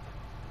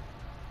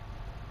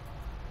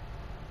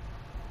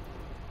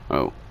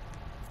 Oh.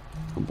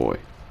 Oh boy.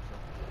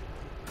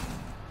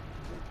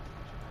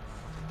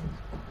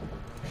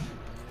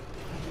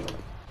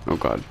 Oh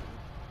god.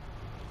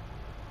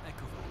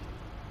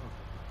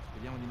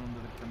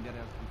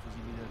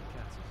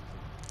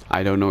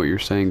 I don't know what you're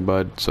saying,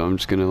 bud, so I'm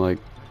just gonna like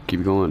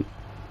keep going.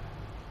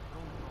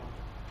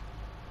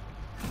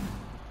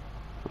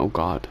 Oh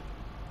god.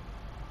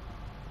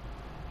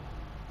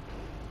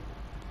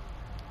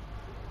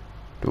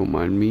 Don't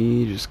mind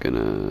me, just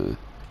gonna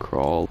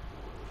crawl.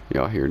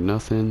 Y'all hear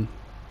nothing.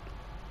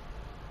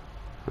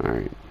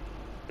 Alright.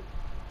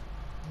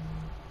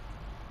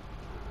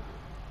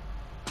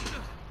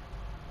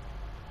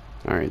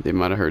 Alright, they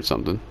might have heard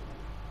something.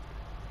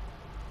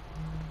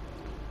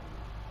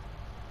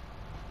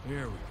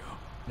 Here we go.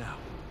 Now.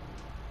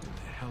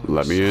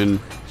 Let me in.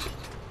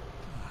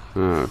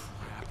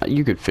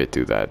 You could fit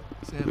through that.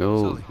 Sam, No.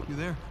 Sully, you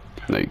there?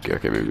 No,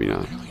 okay, maybe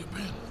not.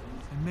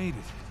 I made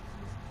it.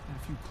 Had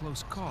a few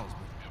close calls,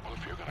 but Well,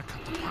 if you're gonna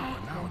cut the power,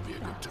 now would be a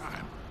good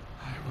time.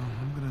 well,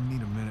 I'm gonna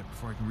need a minute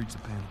before I can reach the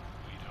panel.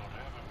 We don't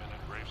have a minute.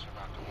 Rafe's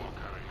about to walk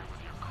out of here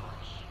with your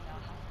cross.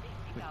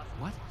 Wait,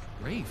 what?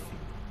 Rafe?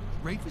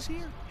 Rafe is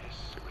here? Yes,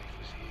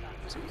 Rafe is here.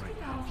 So right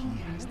now he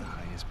has the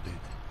highest bid.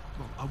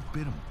 Well, I'll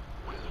bid him.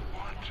 With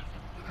what?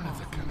 I don't have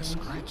that kind of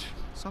scratch.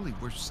 Sully,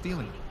 we're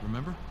stealing it,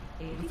 remember?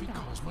 What if he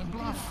calls my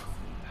bluff?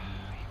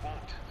 He won't.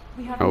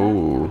 We have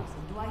Oh.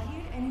 9,000. Do I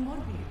hear any more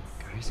bids?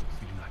 Guys,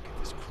 if we do not get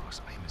this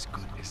cross, I am as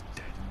good as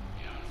dead.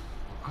 Yeah.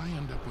 Well, I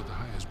end up with the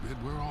highest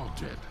bid. We're all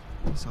dead.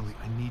 Sully,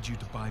 I need you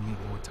to buy me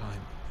more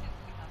time.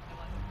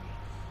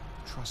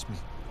 Trust me.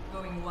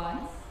 Going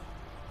once,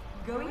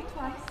 going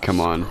twice. Come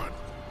on.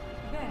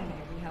 Then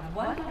we have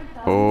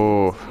 100,000.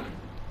 Oh.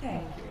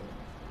 Thank you.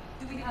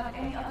 Do we have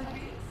any other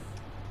bids?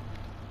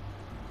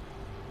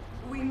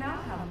 We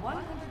now have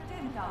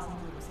 110,000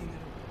 euros in the room.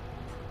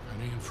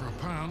 Penny in for a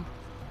pound.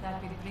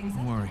 That bid brings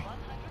Don't us worry.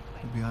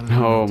 We'll be out of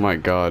there. Oh my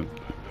god.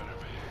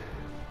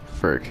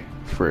 Frick.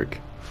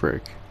 Frick.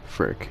 Frick.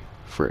 Frick.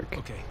 Frick.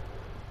 Okay.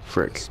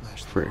 Frick.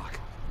 Smash the Frick.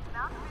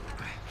 lock.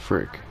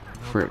 Frick.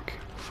 Frick.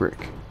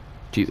 Frick.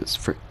 Jesus.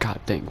 Frick. God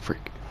dang.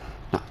 Frick.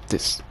 Not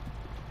this.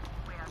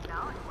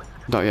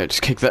 No, yeah,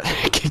 just kick that.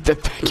 Kick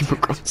that vacuum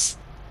across.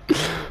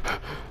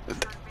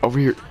 Over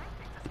here.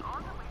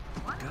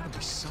 Gotta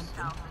be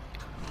something.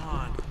 Come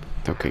on.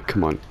 Okay,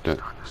 come on.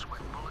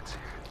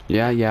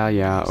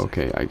 Yeah.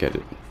 Okay, I get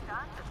it.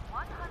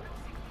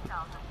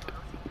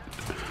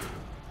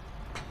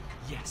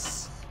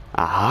 Yes.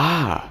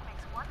 Aha!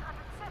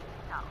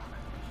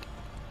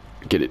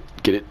 Get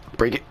it,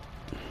 break it.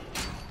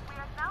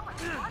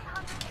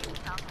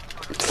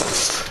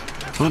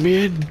 Let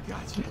me in.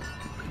 Gotcha.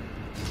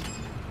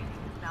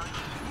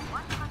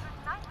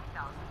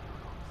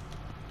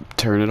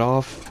 Turn it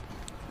off.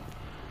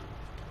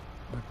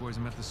 Alright, boys,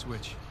 I'm at the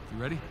switch.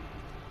 You ready?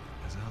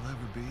 As I'll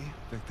ever be,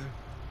 Victor.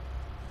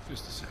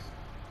 Just a second.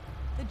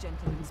 the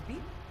gentleman's bid.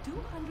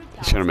 200,000.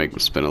 He's trying to make him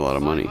spend a lot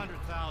of money.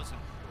 500,000.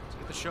 Let's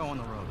get the show on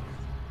the road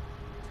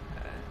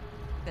here.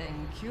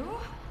 Thank you.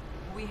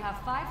 We have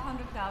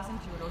 500,000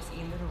 euros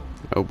in the room.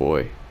 Oh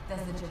boy. Does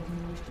the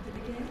gentleman wish to bid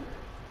again?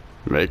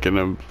 Making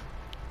him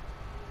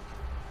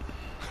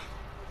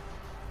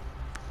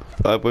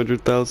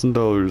 $500,000.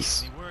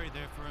 Be worried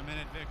there for a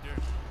minute, Victor.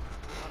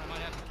 Thought I might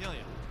have to kill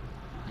you.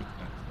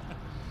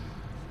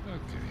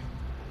 Okay,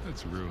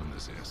 let's ruin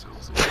this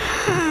asshole's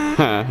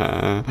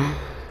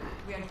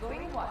We are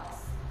going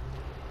once.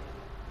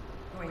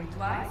 Going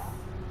twice.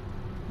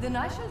 Then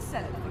I shall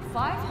sell it for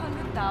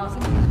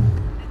 500,000.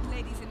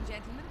 Ladies and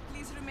gentlemen,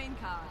 please remain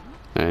calm.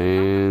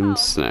 And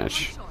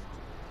snatch.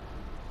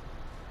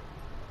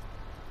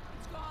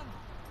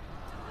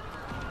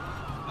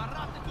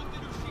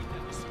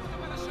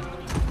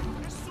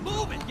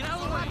 Move it! Get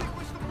out of the way!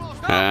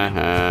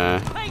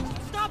 Hey,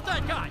 stop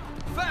that guy!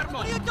 Fermo!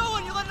 What are you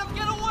doing? You letting him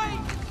get away?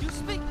 You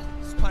speak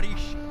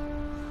Spanish.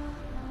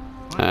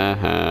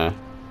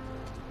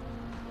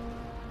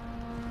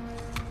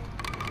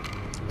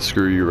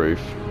 Screw you,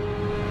 Rafe.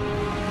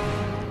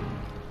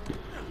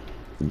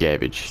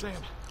 Garbage. Sam,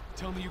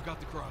 Tell me you got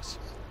the cross.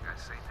 Got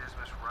St.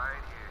 Dismas right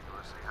here. You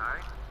wanna say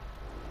hi?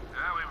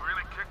 Yeah, we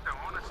really kicked the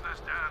hornet's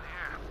nest down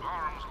here.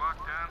 Ballroom's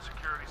locked down,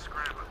 security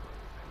scrambling.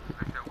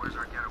 Victor, where's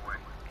our getaway?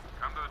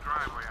 Come to the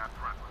driveway out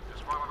front.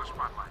 Just follow the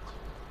spotlights.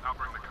 I'll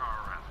bring the car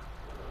around.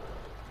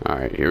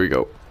 Alright, here we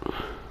go.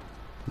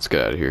 Let's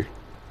get out of here.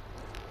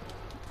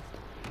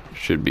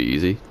 Should be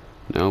easy.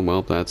 No,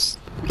 well, that's...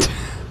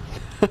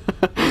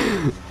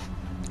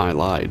 I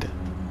lied.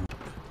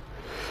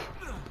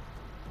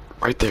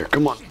 Right there,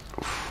 come on.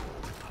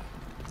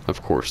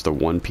 Of course, the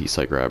one piece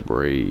I grab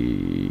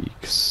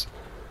breaks.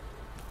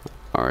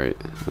 Alright,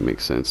 that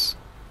makes sense.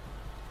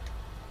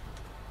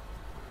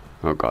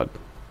 Oh god.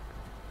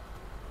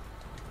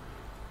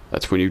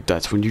 That's when you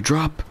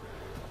drop.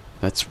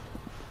 That's...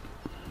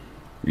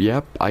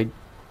 Yep,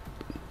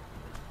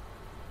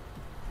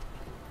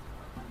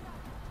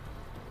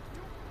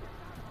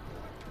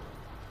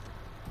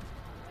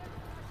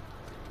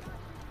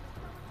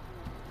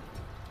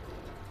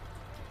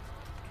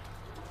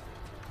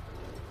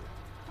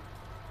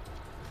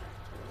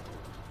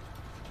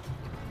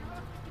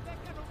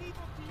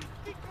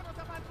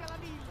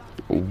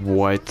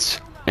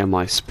 What am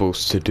I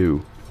supposed to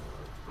do?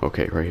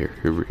 Okay, right here.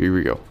 Here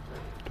we go.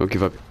 Don't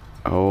give up.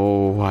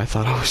 Oh, I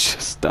thought I was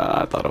just...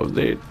 I thought I was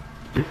dead.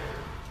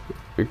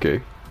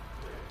 Okay.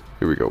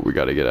 Here we go. We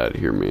gotta get out of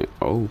here, man.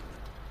 Oh.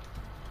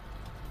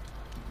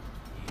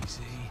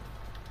 Easy.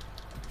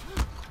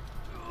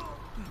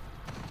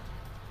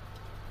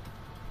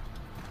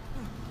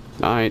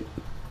 Alright.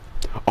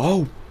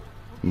 Oh!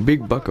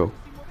 Big bucko.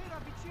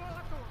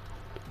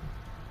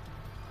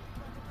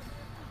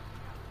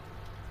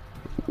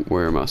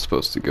 Where am I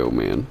supposed to go,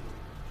 man?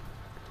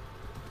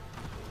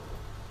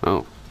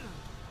 Oh.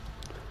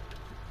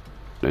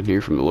 Down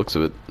here from the looks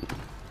of it.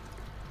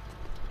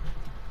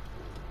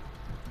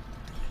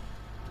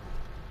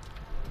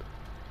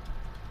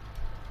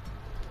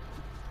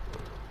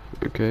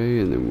 Okay,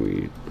 and then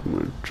we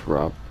want to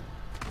drop.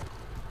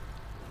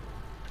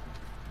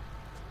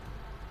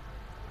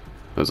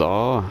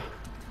 Huzzah!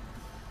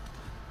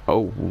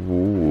 Oh,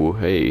 ooh,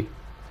 hey.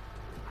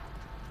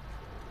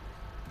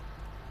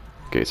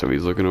 Okay, so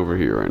he's looking over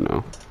here right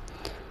now.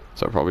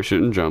 So I probably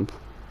shouldn't jump.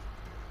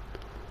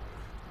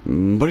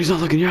 But he's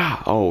not looking,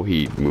 yeah! Oh,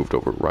 he moved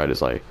over right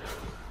as I...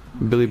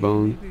 Billy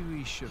Bone. Maybe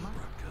we should have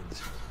brought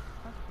guns.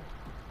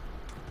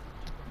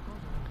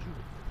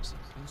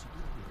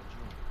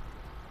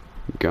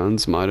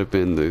 Guns might have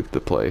been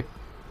the play.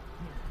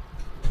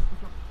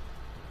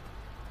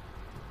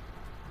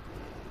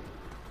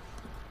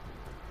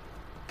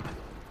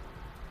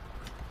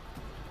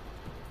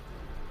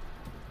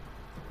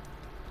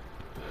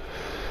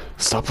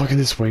 Stop looking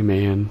this way,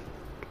 man.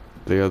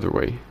 The other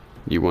way.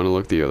 You want to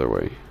look the other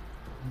way.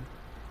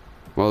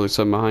 Well, there's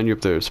something behind you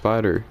up there. A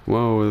spider.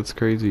 Whoa, that's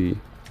crazy.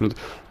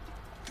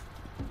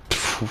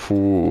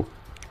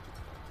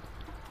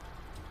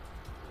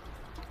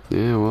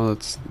 Yeah, well,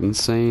 that's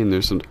insane.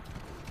 There's some...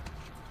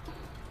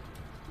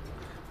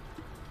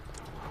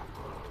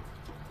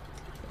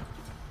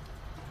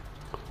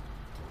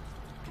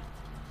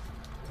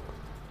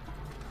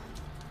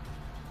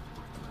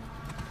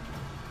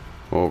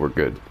 Oh, we're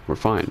good. We're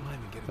fine.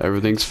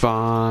 Everything's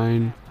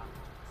fine.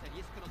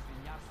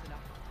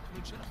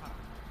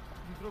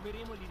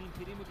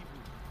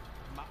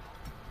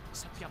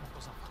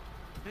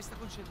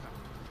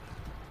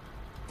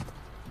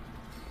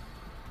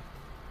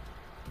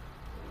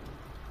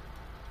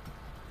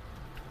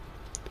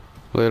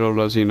 Little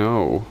does he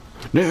know.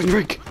 Nathan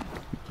Drake!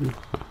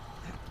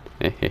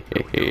 On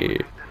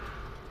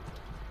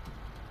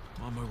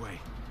my way.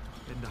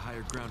 Heading to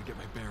higher ground to get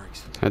my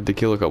bearings. Had to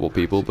kill a couple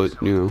people,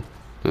 but you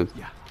know.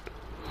 Yeah.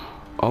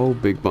 Oh,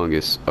 big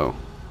bungus. Oh.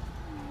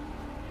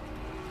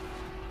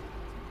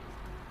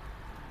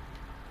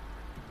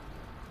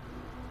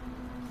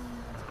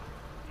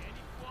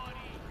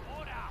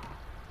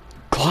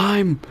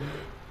 Climb!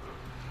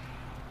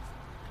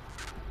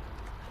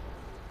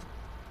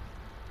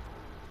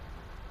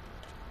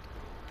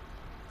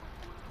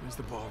 There's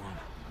the ballroom.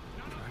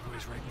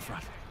 Driveway's right in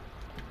front.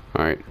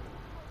 Alright.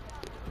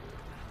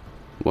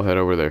 We'll head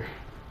over there.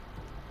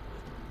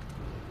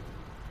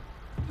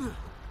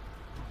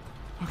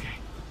 Okay.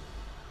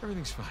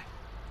 Everything's fine.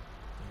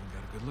 Everyone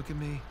got a good look at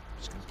me.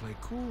 Just gonna play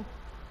cool.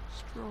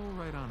 Stroll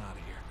right on out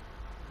of here.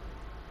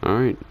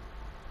 Alright.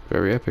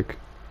 Very epic.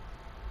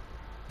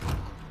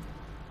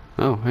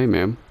 Oh, hey,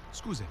 ma'am.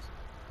 Scusi.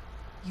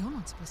 You're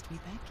not supposed to be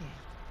back here.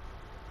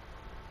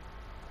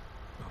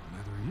 Well,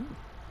 neither are you.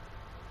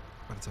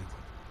 But it's like,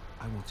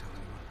 I won't tell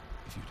anyone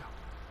if you don't.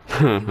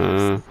 You have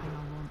something I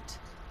want,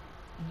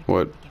 and you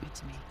What? can give it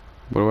to me.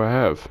 What do I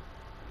have?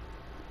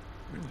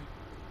 Really?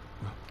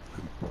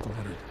 Well, the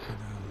letter that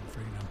I'm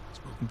afraid I'm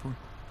spoken for.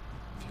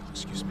 If you'll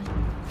excuse me.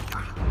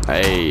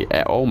 Hey,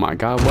 oh my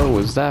god, what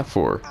was that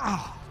for?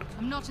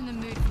 I'm not in the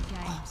mood for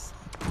games.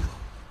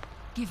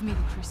 Give me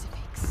the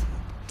crucifix.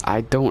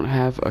 I don't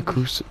have a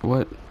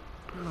what?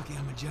 You're lucky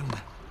I'm a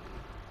gentleman.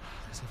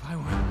 As if I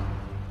were.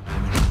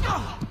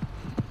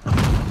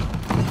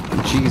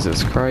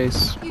 Jesus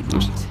Christ. You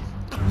don't.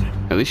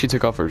 At least she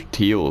took off her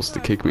heels to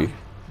kick me.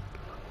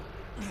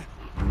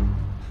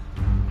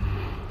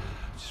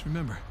 Just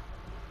remember,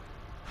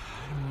 I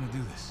don't want to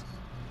do this.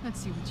 Let's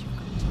see what you've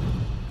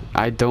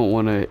got. I don't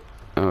want to.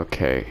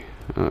 Okay,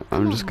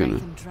 I'm just gonna.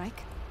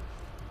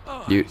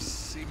 Oh, You- I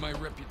see my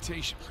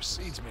reputation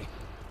precedes me.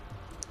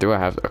 Do I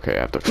have? Okay,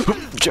 I have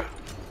to.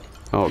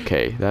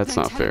 Okay, that's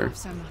not fair.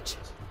 So much.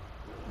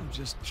 I'm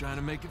just trying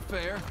to make it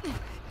fair.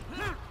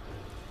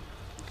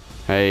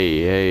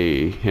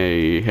 Hey,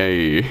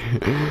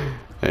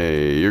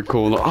 you're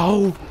cool.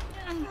 Oh,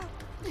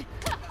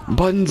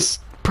 buttons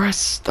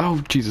pressed. Oh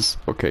Jesus.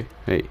 Okay.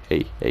 Hey.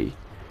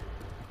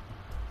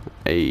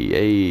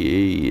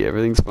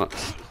 Everything's fine.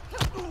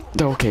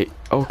 Okay.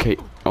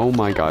 Oh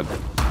my God.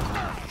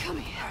 Come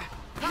here.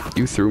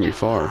 You threw me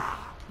far.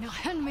 Now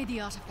hand me the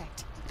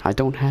artifact. I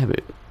don't have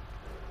it.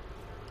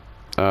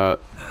 You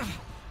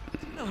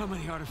know how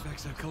many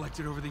artifacts I've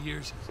collected over the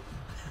years?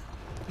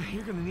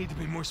 You're gonna need to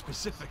be more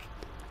specific.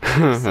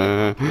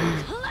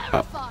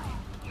 Clarify.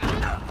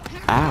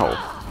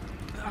 Ow.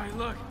 Alright,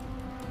 look.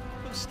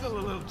 I'm still a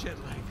little jet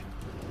lagged.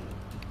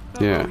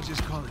 Yeah. We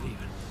just call it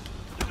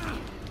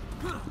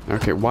even.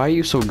 Okay, why are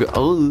you so good?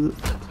 Oh,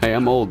 hey,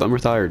 I'm old. I'm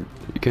retired.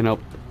 You can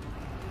help.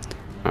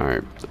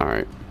 Alright.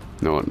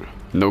 No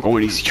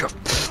going easy.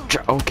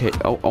 Okay.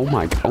 Oh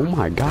my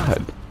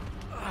God.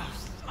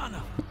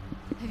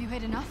 Have you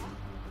had enough?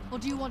 Or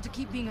do you want to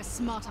keep being a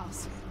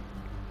smartass?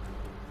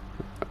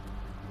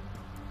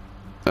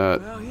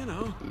 Well, you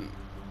know,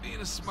 being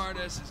a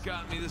smartass has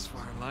gotten me this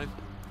far in life.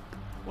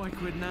 Why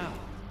quit now?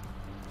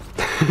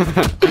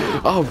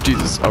 Oh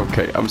Jesus.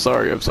 Okay, I'm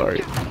sorry.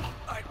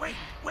 Alright, wait.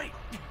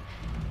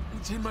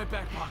 It's in my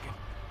back pocket.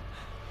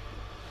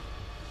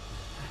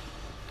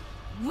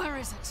 Where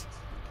is it?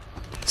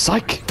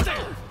 Psych.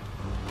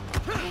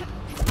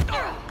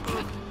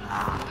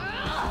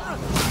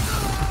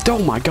 Oh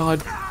my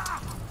God.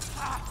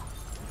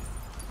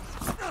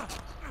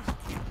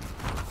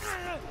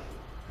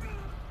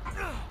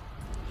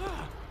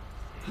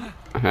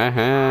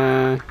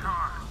 Haha.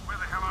 Where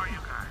the hell are you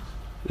guys?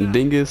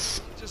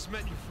 Dingus. Just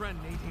met your friend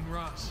Nadine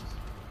Ross.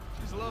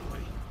 She's lovely.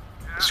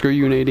 Screw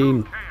you,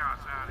 Nadine. Chaos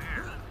out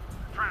here. They're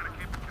trying to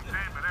keep it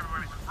contained, but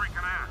everybody's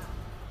freaking out.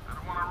 I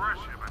don't want to rush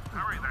you, but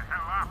hurry the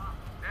hell up.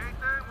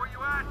 Nathan, where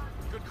you at?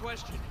 Good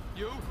question.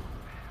 You?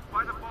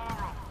 By the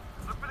ballroom.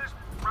 Look for this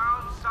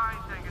round sign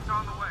thing. It's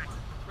on the way.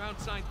 Round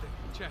sign thing.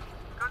 Check.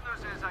 Good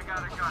news is I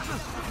got a gun.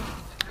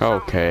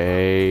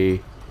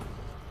 Okay.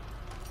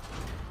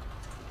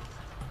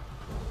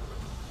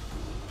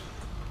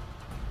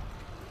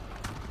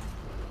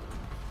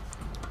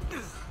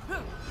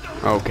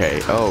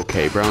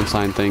 Okay, brown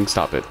sign thing,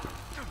 stop it.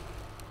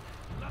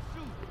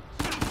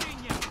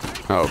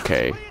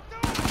 Okay.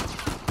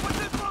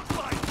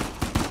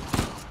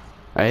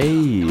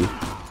 Hey.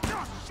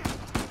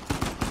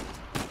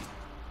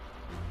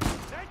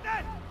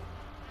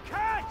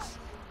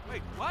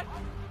 Wait, what?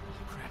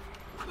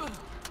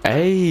 Hey.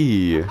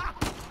 Hey,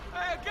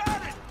 I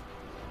got it!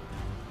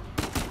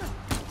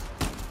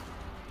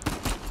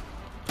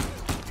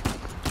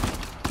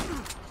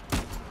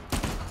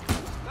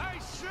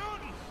 Nice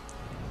shooting!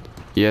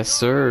 Yes,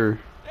 sir.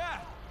 Yeah,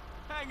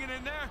 hanging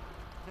in there.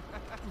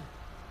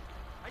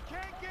 I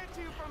can't get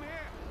to you from here.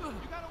 You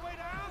got a way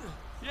down?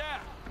 Yeah,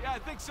 I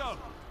think so.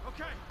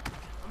 Okay.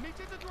 I'll meet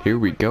you at the Here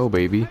we go,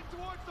 baby. Head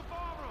towards the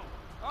ballroom.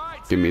 All right,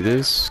 Give me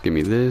this. Give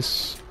me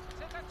this.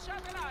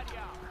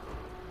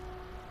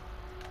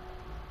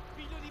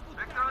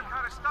 Victor, I'm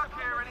kind of stuck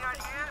here. Any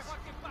ideas?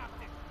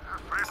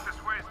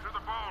 Fastest way is through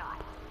the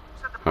ballroom.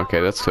 Said the Okay,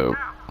 ballroom's that's so.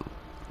 locked out.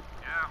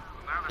 Yeah,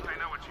 well, now that they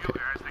know it's you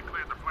guys, they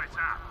cleared the place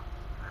out.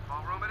 That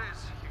ballroom it is.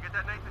 You get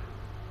that, Nathan?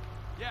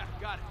 Yeah,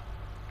 got it.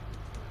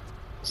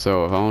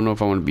 So, I don't know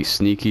if I want to be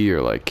sneaky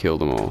or like kill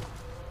them all.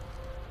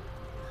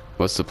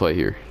 What's the play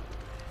here?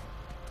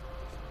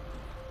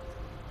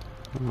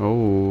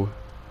 Oh.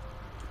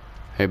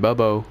 Hey,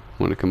 Bubbo.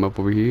 Want to come up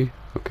over here?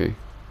 Okay.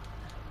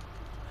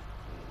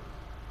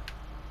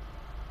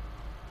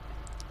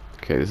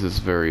 Okay, this is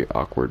very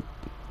awkward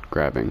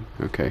grabbing.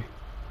 Okay.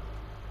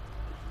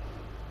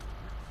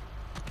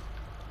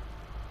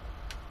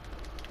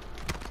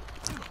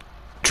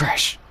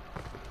 Trash.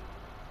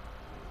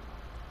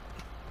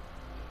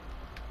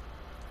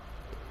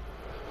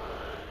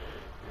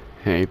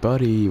 Hey,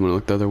 buddy, you wanna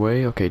look the other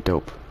way? Okay,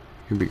 dope.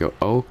 Here we go.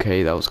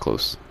 Okay, that was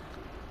close.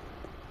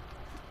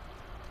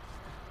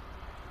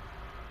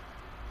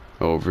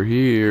 Over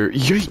here.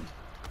 Yeet!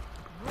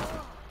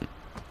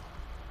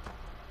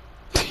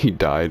 He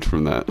died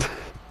from that.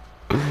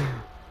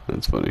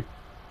 That's funny.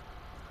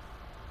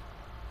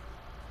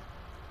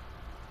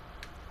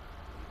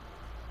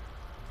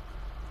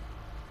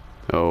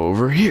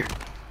 Over here.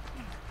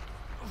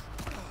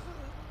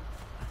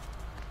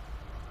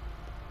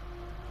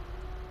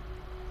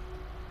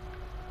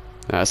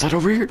 That's not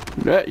over here.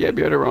 Yeah, you had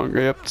it wrong.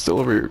 Yep, still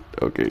over here.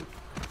 Okay.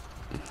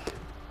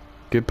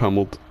 Get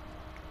pummeled.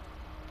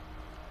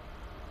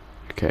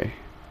 Okay.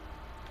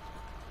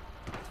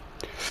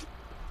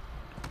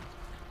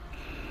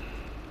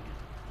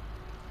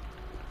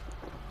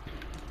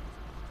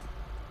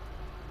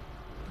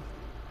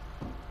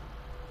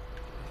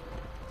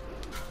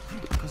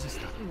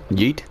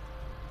 Yeet.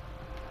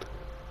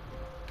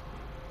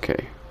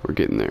 Okay, we're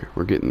getting there.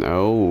 We're getting.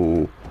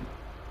 Oh.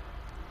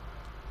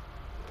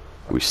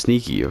 We're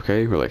sneaky,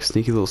 okay? We're like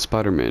sneaky little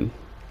Spider-Man.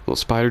 Little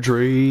Spider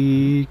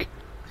Drake.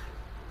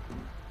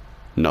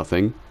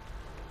 Nothing.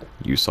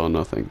 You saw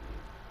nothing.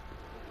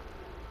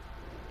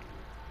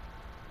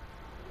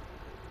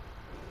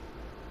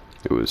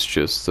 It was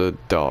just a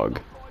dog.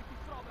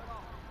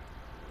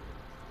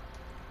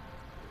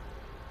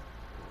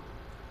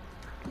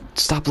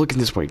 Stop looking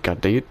this way,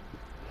 god dang it.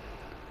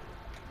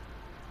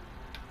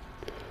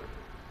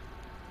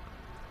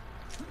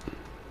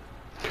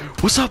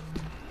 What's up?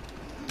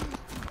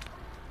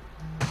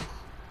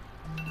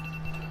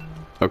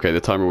 Okay,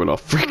 the timer went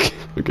off. Frick.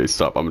 Okay,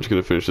 stop. I'm just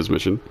gonna finish this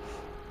mission.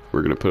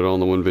 We're gonna put it all in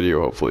the one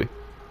video, hopefully.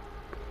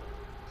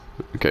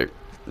 Okay,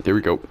 here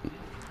we go.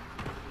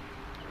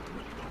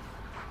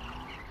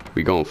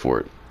 We going for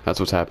it. That's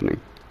what's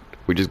happening.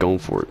 We just going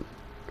for it.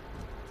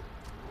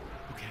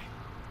 Okay,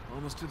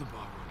 almost to the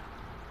ballroom.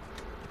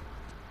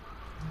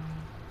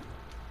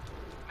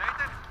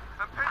 Nathan,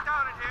 I'm pinned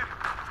down in here.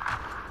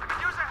 I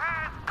could use a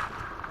hand.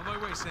 On my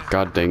way, Sam.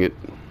 God dang it.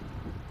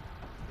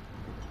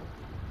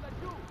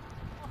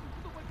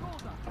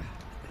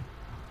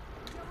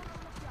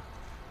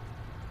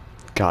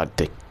 God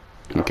dang.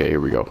 Okay, here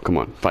we go. Come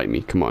on, fight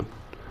me. Come on.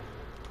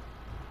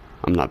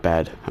 I'm not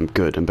bad. I'm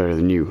good. I'm better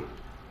than you.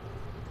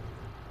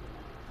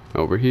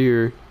 Over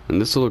here, in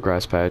this little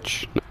grass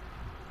patch.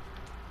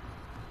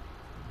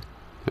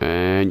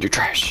 And you're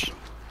trash.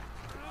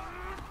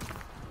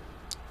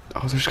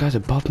 Oh, there's guys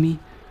above me?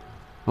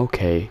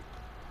 Okay.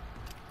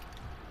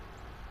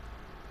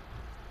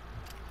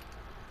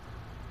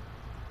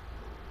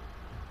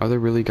 Are there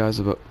really guys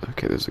above?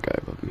 Okay, there's a guy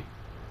above me.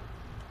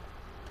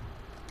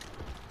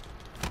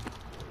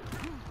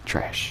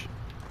 Trash.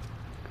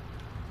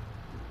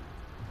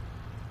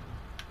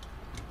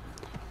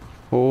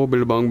 Oh,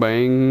 bada bong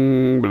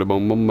bang, bada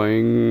bong bong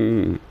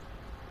bang,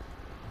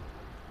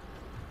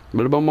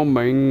 bada bong bong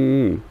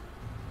bang.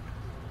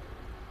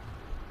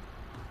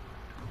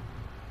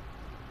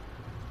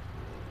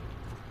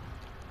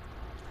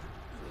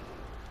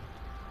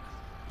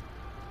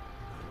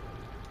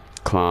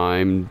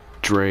 Climb,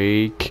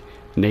 Drake,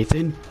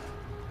 Nathan.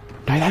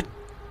 Nathan.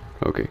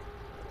 Okay.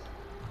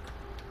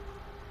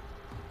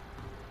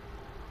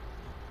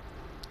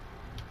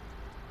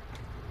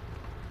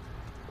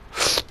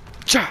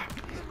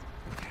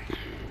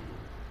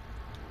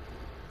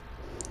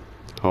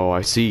 Oh,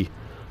 I see.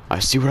 I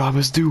see what I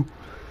must do.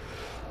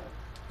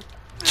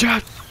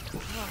 Chat.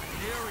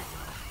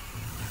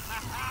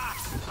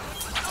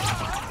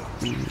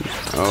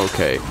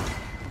 Okay.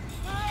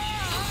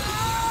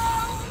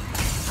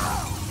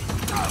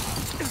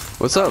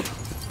 What's up?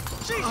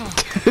 Jesus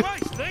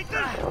Christ,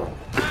 Nathan!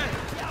 Hey,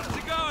 how's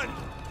it going?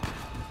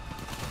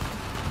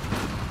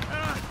 I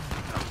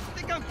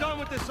think I'm done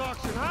with this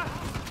auction, huh?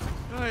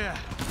 Oh yeah,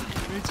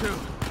 me too.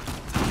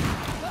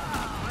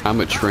 I'm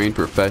a trained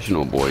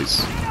professional,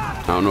 boys.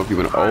 I don't know if you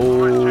want to.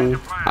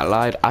 Oh, I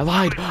lied. I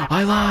lied.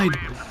 I lied. The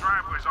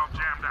driveway's all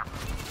jammed up.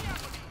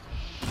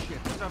 Shit,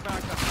 where's our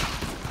backup?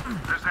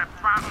 There's that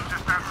fountain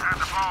just outside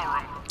the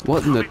ballroom.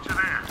 What in I'll the? meet you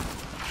there.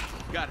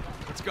 Got it.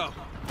 Let's go.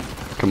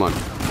 Come on.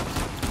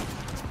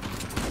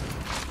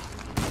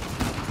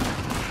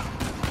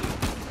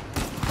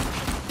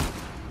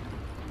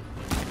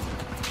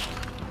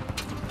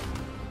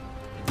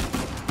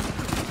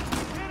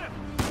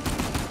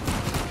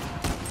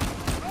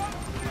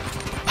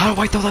 How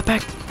do I throw that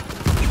back?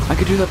 I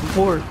could do that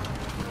before.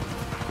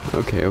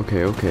 Okay,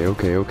 okay, okay,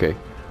 okay, okay.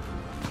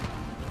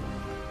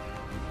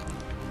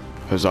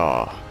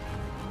 Huzzah.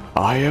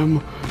 I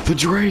am the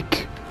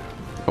Drake.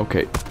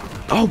 Okay.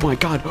 Oh my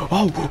god.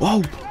 Oh,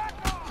 oh. Stay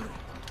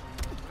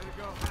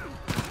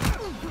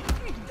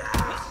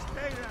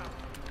down.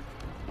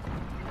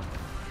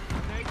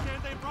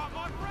 Nathan, they brought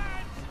more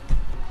friends.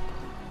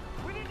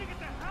 We need to get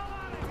the hell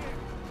out of here.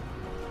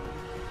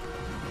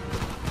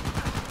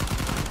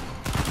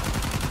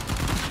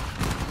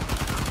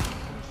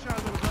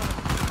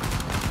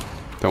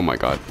 Oh my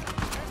god.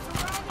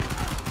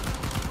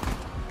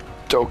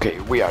 Okay,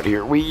 we out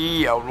here.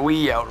 We out,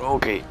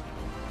 okay.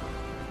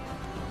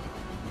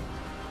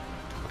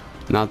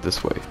 Not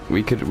this way.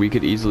 We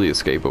could easily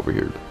escape over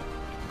here.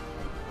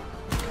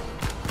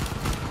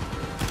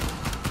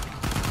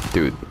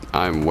 Dude,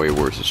 I'm way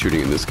worse at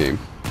shooting in this game.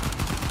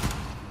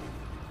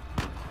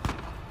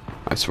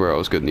 I swear I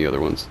was good in the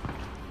other ones.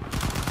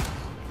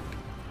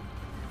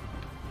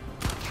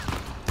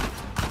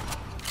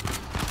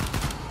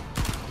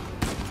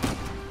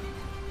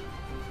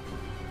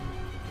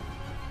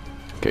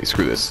 Okay,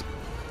 screw this.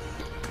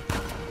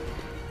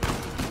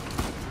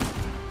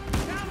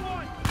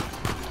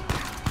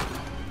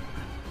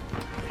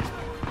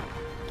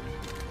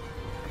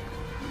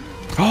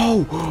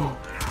 Oh!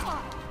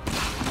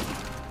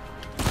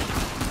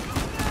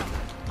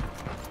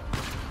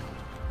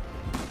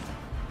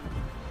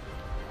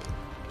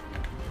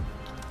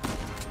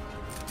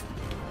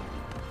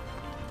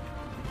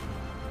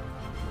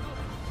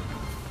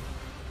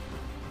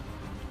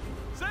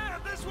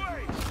 Sam, this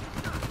way!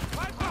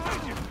 Right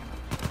behind you!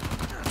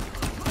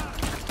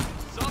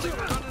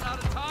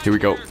 Here we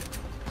go.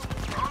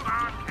 Hold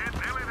on, kid.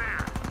 Nearly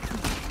there.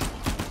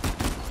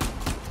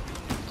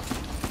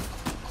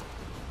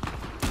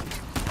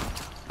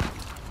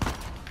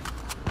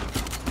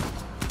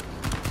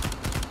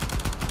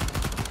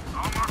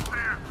 Almost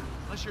there.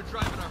 Unless you're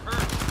driving a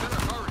hearse, you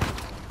better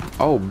hurry.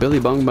 Oh, Billy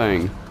Bung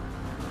Bang.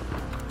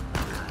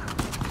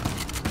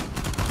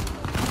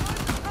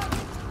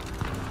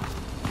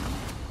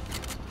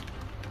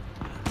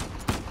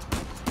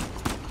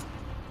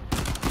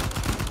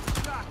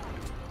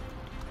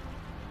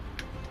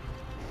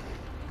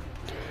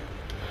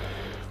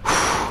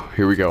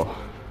 Here we go.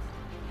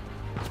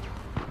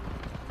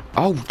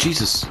 Oh,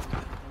 Jesus.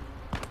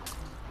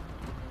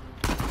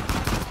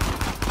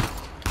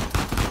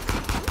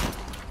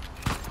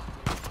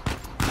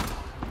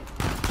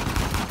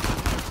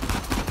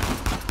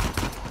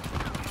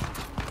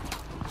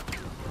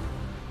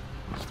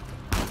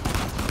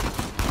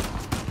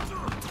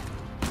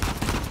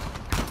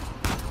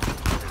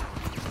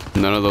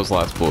 None of those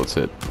last bullets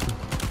hit.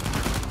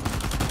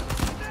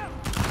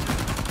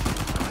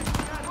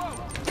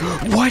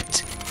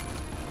 What?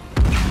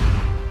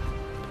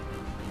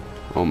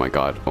 Oh my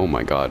god, oh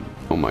my god,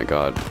 oh my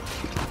god.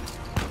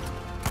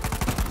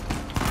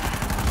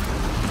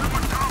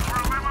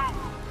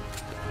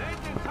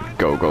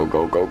 Go, go,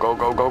 go, go, go,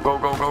 go, go, go,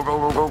 go, go, go,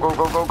 go, go, go,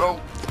 go, go,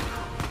 go.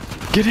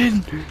 Get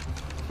in!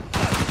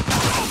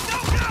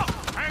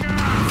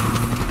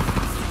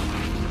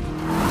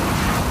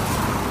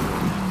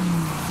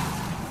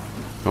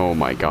 Oh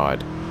my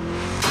god.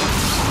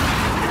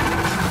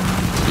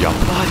 Yeah,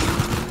 what?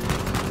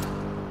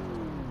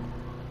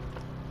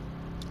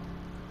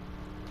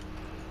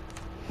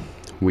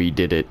 We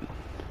did it.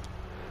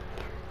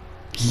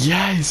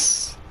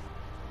 Yes!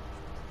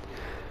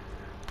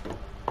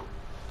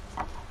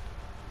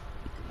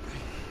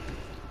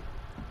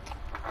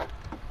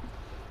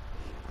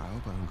 I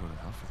hope I don't go to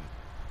hell for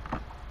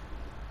that.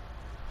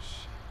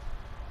 Shit.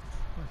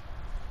 What?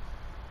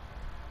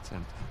 It's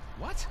empty.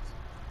 What?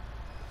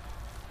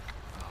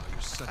 Oh,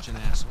 you're such an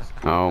asshole.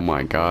 Oh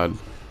my god.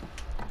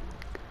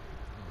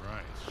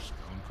 Alright,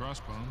 stone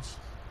crossbones.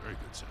 Very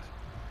good sign.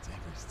 It's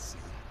Avery's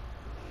insignia.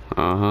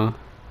 Uh-huh.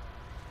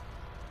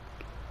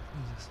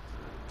 What is this?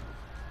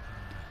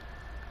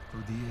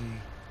 Hodie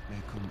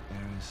mecum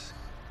eris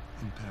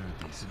in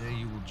paradise. Today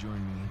you will join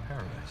me in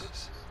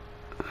paradise.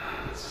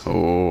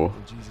 Oh. Well,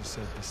 Jesus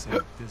said the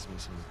same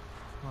dismiss on the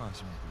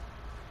cross.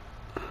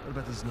 What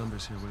about these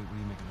numbers here? What do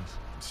you make of this?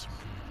 Some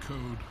kind of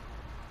code.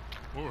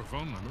 Or a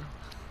phone number.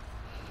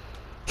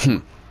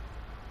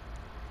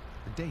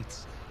 The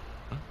dates.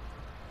 Huh?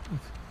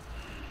 Look.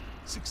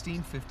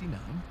 1659.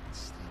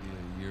 It's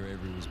the year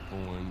Avery was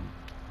born.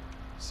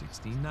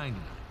 1699.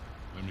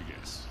 Let me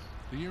guess.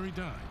 The year he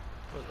died.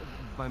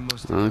 By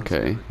most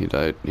Okay, he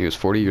died. He was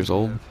 40 years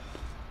old.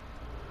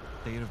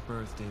 Date of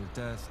birth, date of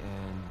death,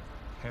 and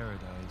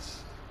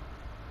paradise.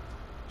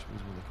 Which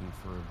means we're looking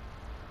for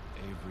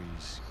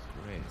Avery's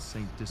grave.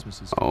 St.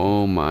 Dismas's.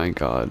 Oh my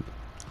god.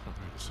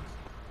 Wait a second.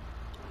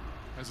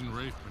 Hasn't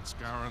Rafe been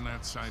scouring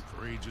that site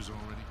for ages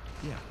already?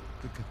 Yeah,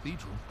 the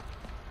cathedral.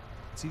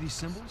 See these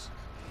symbols?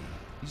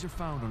 These are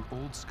found on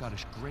old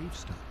Scottish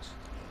gravestones.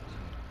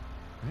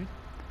 Right?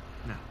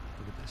 Now,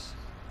 look at this.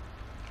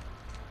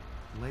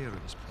 The layout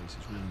of this place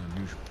is really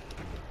unusual.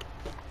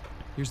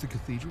 Here's the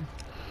cathedral,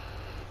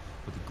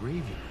 but the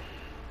graveyard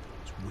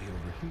is way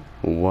over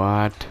here.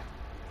 What?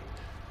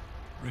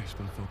 Rafe's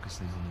been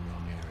focusing on the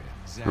wrong area.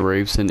 Exactly.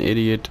 Rafe's an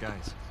idiot.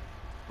 Guys,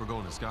 we're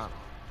going to Scotland.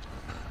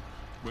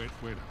 Wait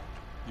up.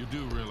 You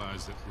do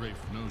realize that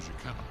Rafe knows you're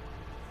coming.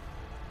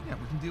 Yeah,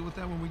 we can deal with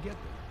that when we get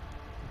there.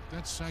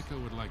 That psycho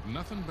would like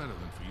nothing better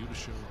than for you to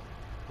show up.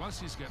 Plus,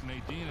 he's got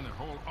Nadine and a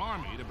whole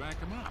army to back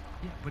him up.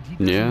 Yeah, but he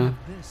doesn't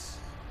have this.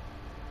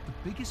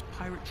 The biggest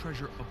pirate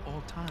treasure of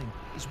all time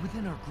is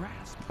within our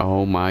grasp.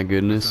 Oh my I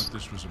goodness. thought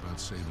this was about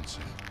saving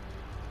Sam.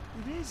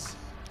 It is.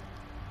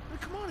 But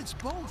come on, it's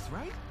both,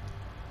 right?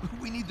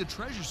 We need the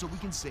treasure so we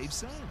can save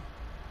Sam.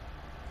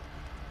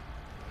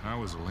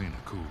 How is Elena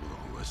cool with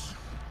all this?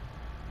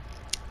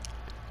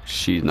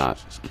 She's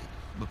not.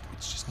 Look,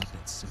 it's just not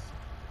that simple.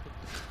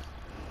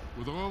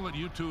 With all that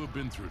you two have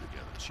been through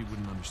together, She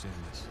wouldn't understand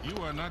this. you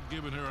are not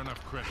giving her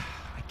enough credit.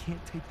 I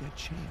can't take that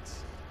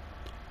chance.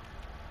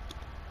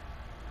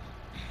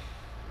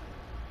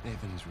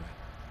 Nathan is right.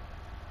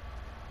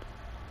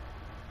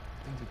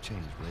 Things have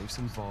changed. Rafe's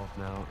involved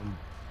now, and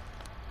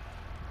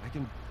I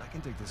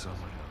can take this on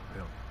my own,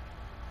 really.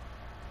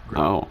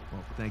 Great. Oh.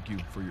 Well, thank you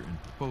for your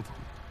input, both of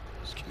you.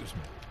 Excuse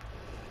me.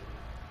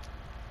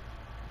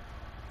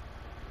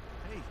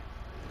 Hey,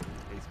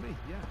 it's me.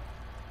 Yeah.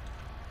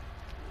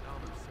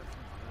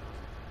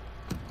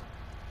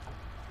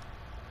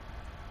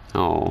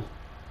 Oh.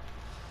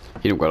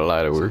 He don't gotta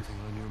lie to her. Something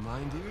on your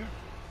mind, dear?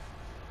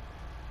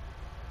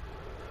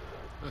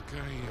 Look,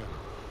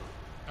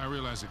 I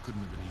realize it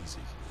couldn't have been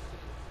easy.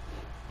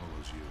 All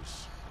those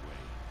years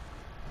away.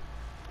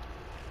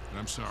 And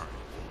I'm sorry for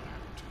what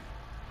happened to you.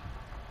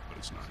 But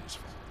it's not his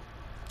fault.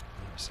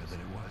 I never said that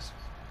it was.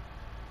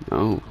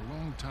 Oh. It took a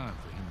long time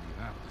for him to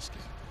get out of this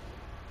game.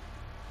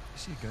 He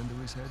see a gun to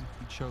his head?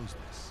 He chose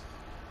this.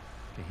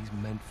 Okay, he's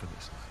meant for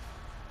this life.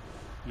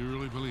 You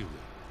really believe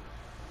that?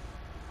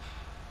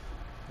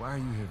 Why are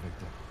you here,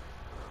 Victor?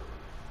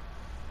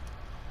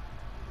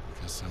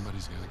 Because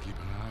somebody's got to keep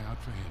an eye out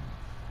for him.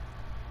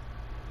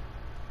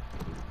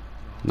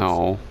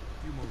 No. A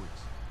few more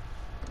weeks.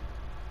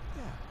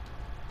 Yeah,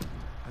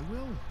 I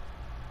will.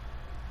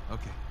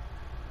 Okay,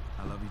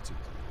 I love you too.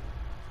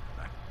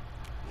 Bye.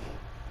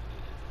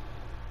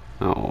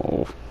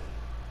 Oh.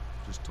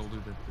 Just told her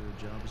that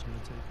the job is going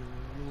to take a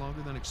little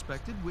longer than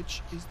expected,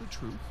 which is the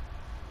truth.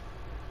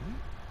 Right?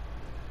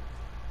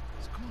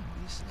 So come on, what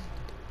do you say?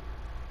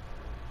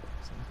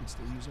 So we can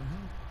still use our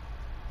help.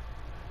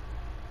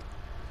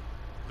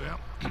 Well,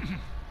 I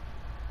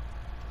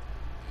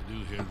do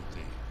hear that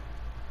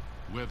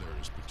the weather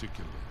is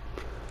particularly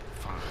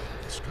fine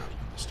in Scotland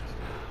this time.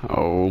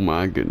 Oh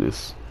my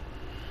goodness.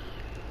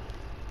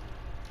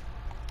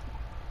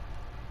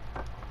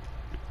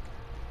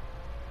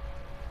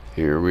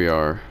 Here we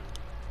are.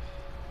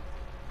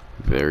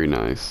 Very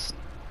nice.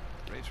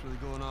 Rate's really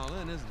going all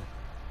in, isn't it?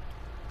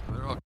 Well,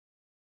 they're all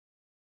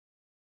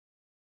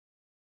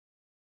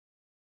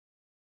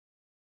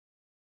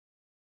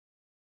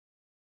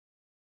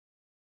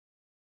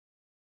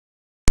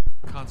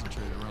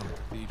concentrated around the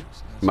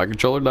cathedrals. My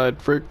controller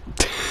died, frick.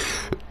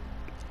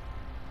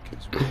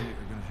 Because we are going to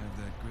have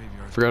that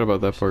graveyard. Forgot about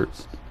that part.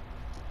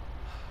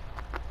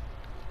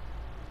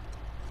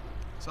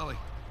 Sully.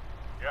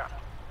 Yeah.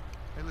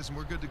 Hey, listen,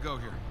 we're good to go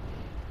here.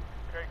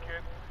 Okay,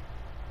 kid.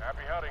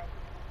 Happy hunting.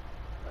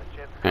 Nice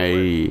chance to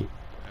Hey.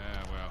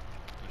 Yeah, well,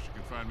 if you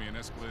can find me an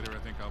escalator, I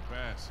think I'll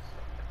pass.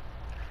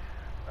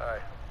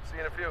 Alright. See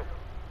you in a few.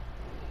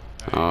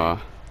 Yeah.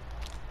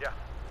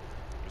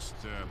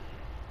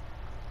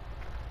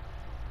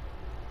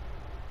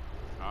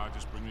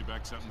 Just bring me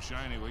back something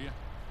shiny, will you?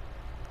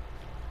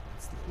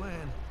 That's the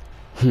plan.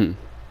 Hmm.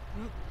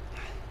 Well,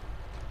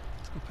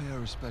 let's go pay our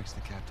respects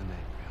to Captain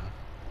Avery, huh?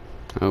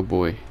 Oh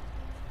boy.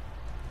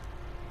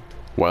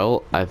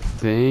 Well, I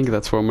think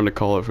that's what I'm gonna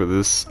call it for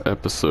this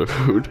episode.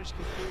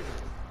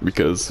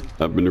 Because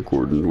I've been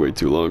recording way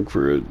too long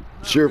for a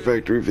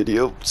SHAREfactory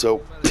video,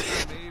 so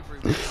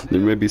there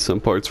may be some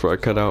parts where I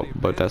cut out,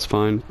 but that's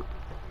fine.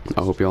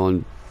 I hope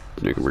y'all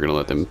we're gonna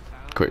let them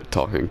quit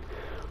talking.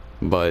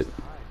 But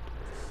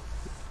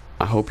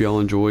I hope y'all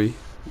enjoy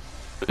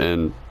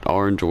and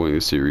are enjoying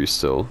the series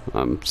still.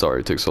 I'm sorry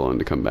it took so long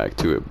to come back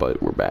to it,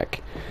 but we're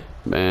back.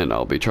 And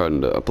I'll be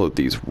trying to upload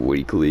these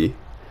weekly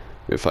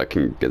if I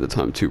can get the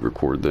time to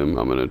record them.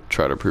 I'm gonna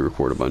try to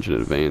pre-record a bunch in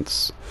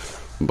advance.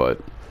 But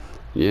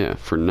yeah,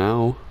 for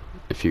now,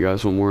 if you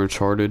guys want more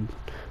Uncharted,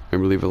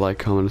 remember leave a like,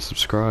 comment, and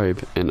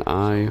subscribe. And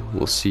I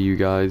will see you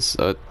guys.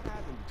 I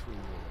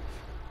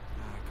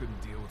couldn't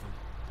deal with him.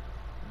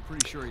 I'm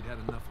pretty sure he'd had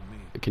enough of me.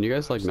 Can you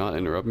guys like not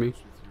interrupt me?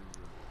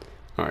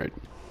 Alright.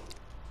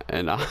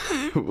 And I'm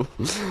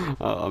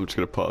just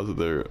gonna pause it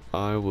there.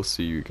 I will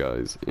see you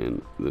guys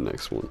in the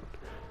next one.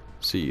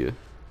 See ya.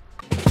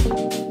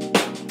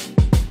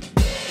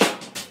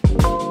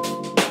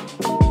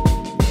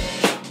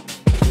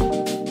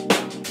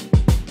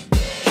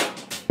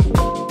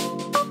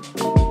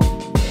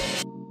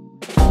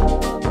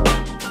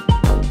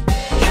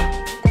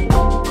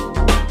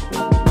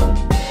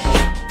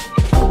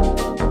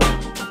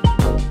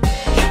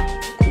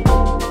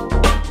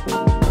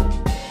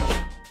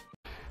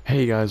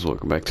 Hey guys,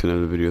 welcome back to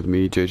another video with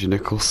me, JJ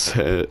Nichols.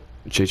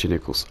 JJ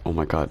Nichols. Oh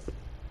my god.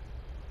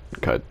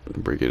 Cut.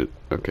 Break it.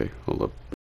 Okay, hold up.